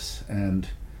generous, and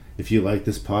if you like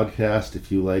this podcast,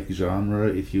 if you like genre,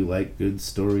 if you like good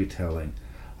storytelling,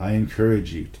 I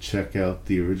encourage you to check out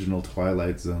the original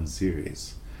Twilight Zone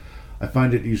series. I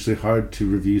find it usually hard to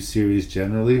review series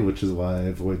generally, which is why I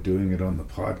avoid doing it on the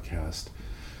podcast.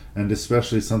 And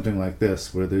especially something like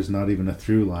this, where there's not even a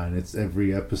through line. It's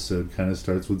every episode kind of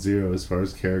starts with zero as far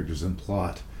as characters and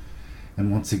plot.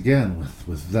 And once again,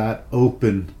 with that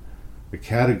open a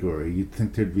category, you'd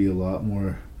think there'd be a lot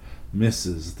more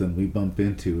misses than we bump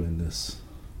into in this.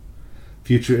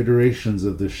 Future iterations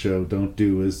of this show don't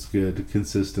do as good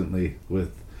consistently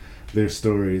with their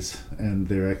stories and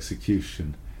their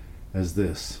execution as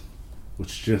this,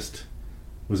 which just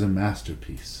was a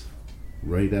masterpiece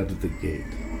right out of the gate.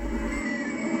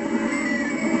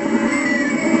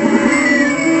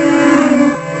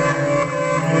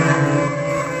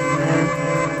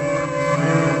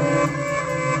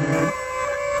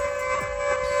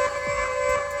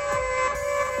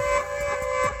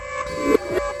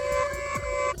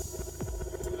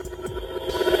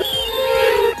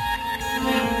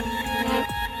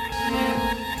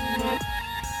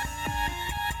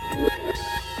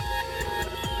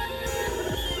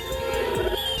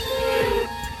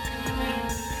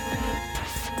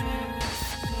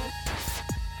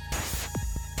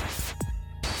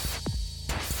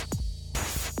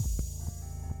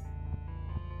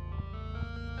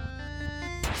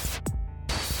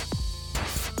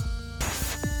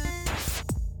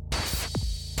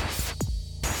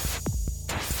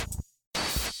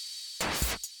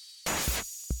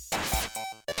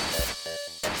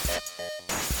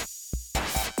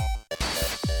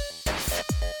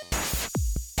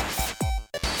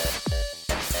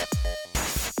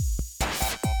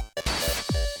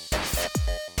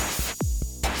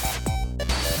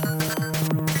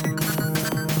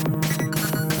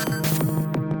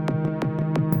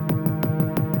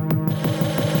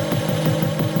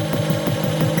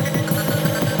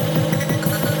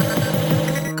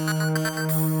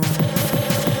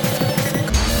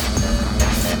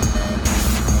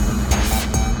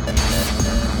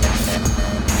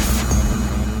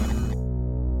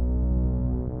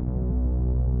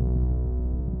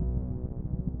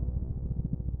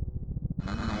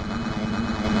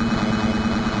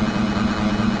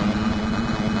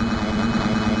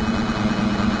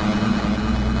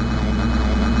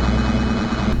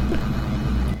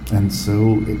 And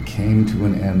so it came to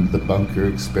an end. The bunker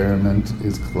experiment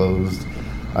is closed.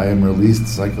 I am released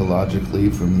psychologically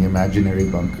from the imaginary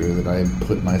bunker that I had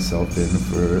put myself in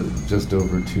for just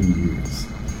over 2 years.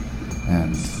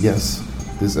 And yes,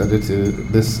 this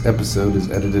episode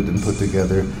is edited and put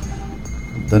together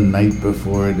the night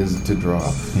before it is to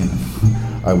drop.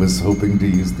 I was hoping to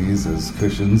use these as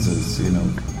cushions, as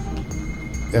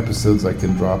episodes I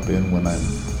can drop in when I'm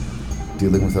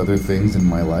dealing with other things in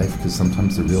my life, because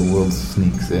sometimes the real world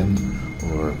sneaks in,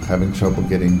 or having trouble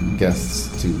getting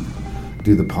guests to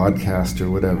do the podcast or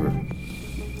whatever.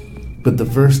 But the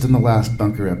first and the last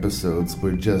bunker episodes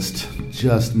were just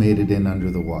made it in under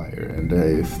the wire, and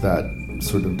if that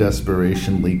sort of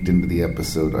desperation leaked into the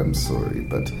episode, I'm sorry,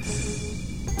 but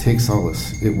take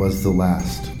solace. It was the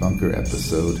last bunker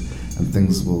episode, and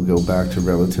things will go back to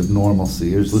relative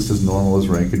normalcy, or just as normal as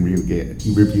Rank and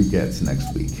Review gets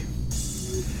next week.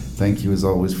 Thank you as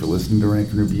always for listening to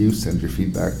Rank and Review. Send your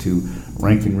feedback to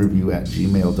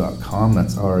ranknreview@gmail.com.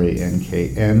 That's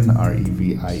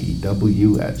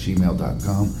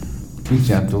ranknreview@gmail.com. Be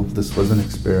gentle. This was an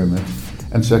experiment.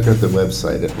 And check out the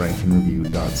website at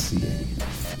ranknreview.ca.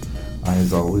 I,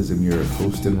 as always, am your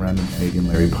host and random Canadian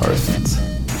Larry Parsons.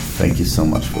 Thank you so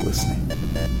much for listening.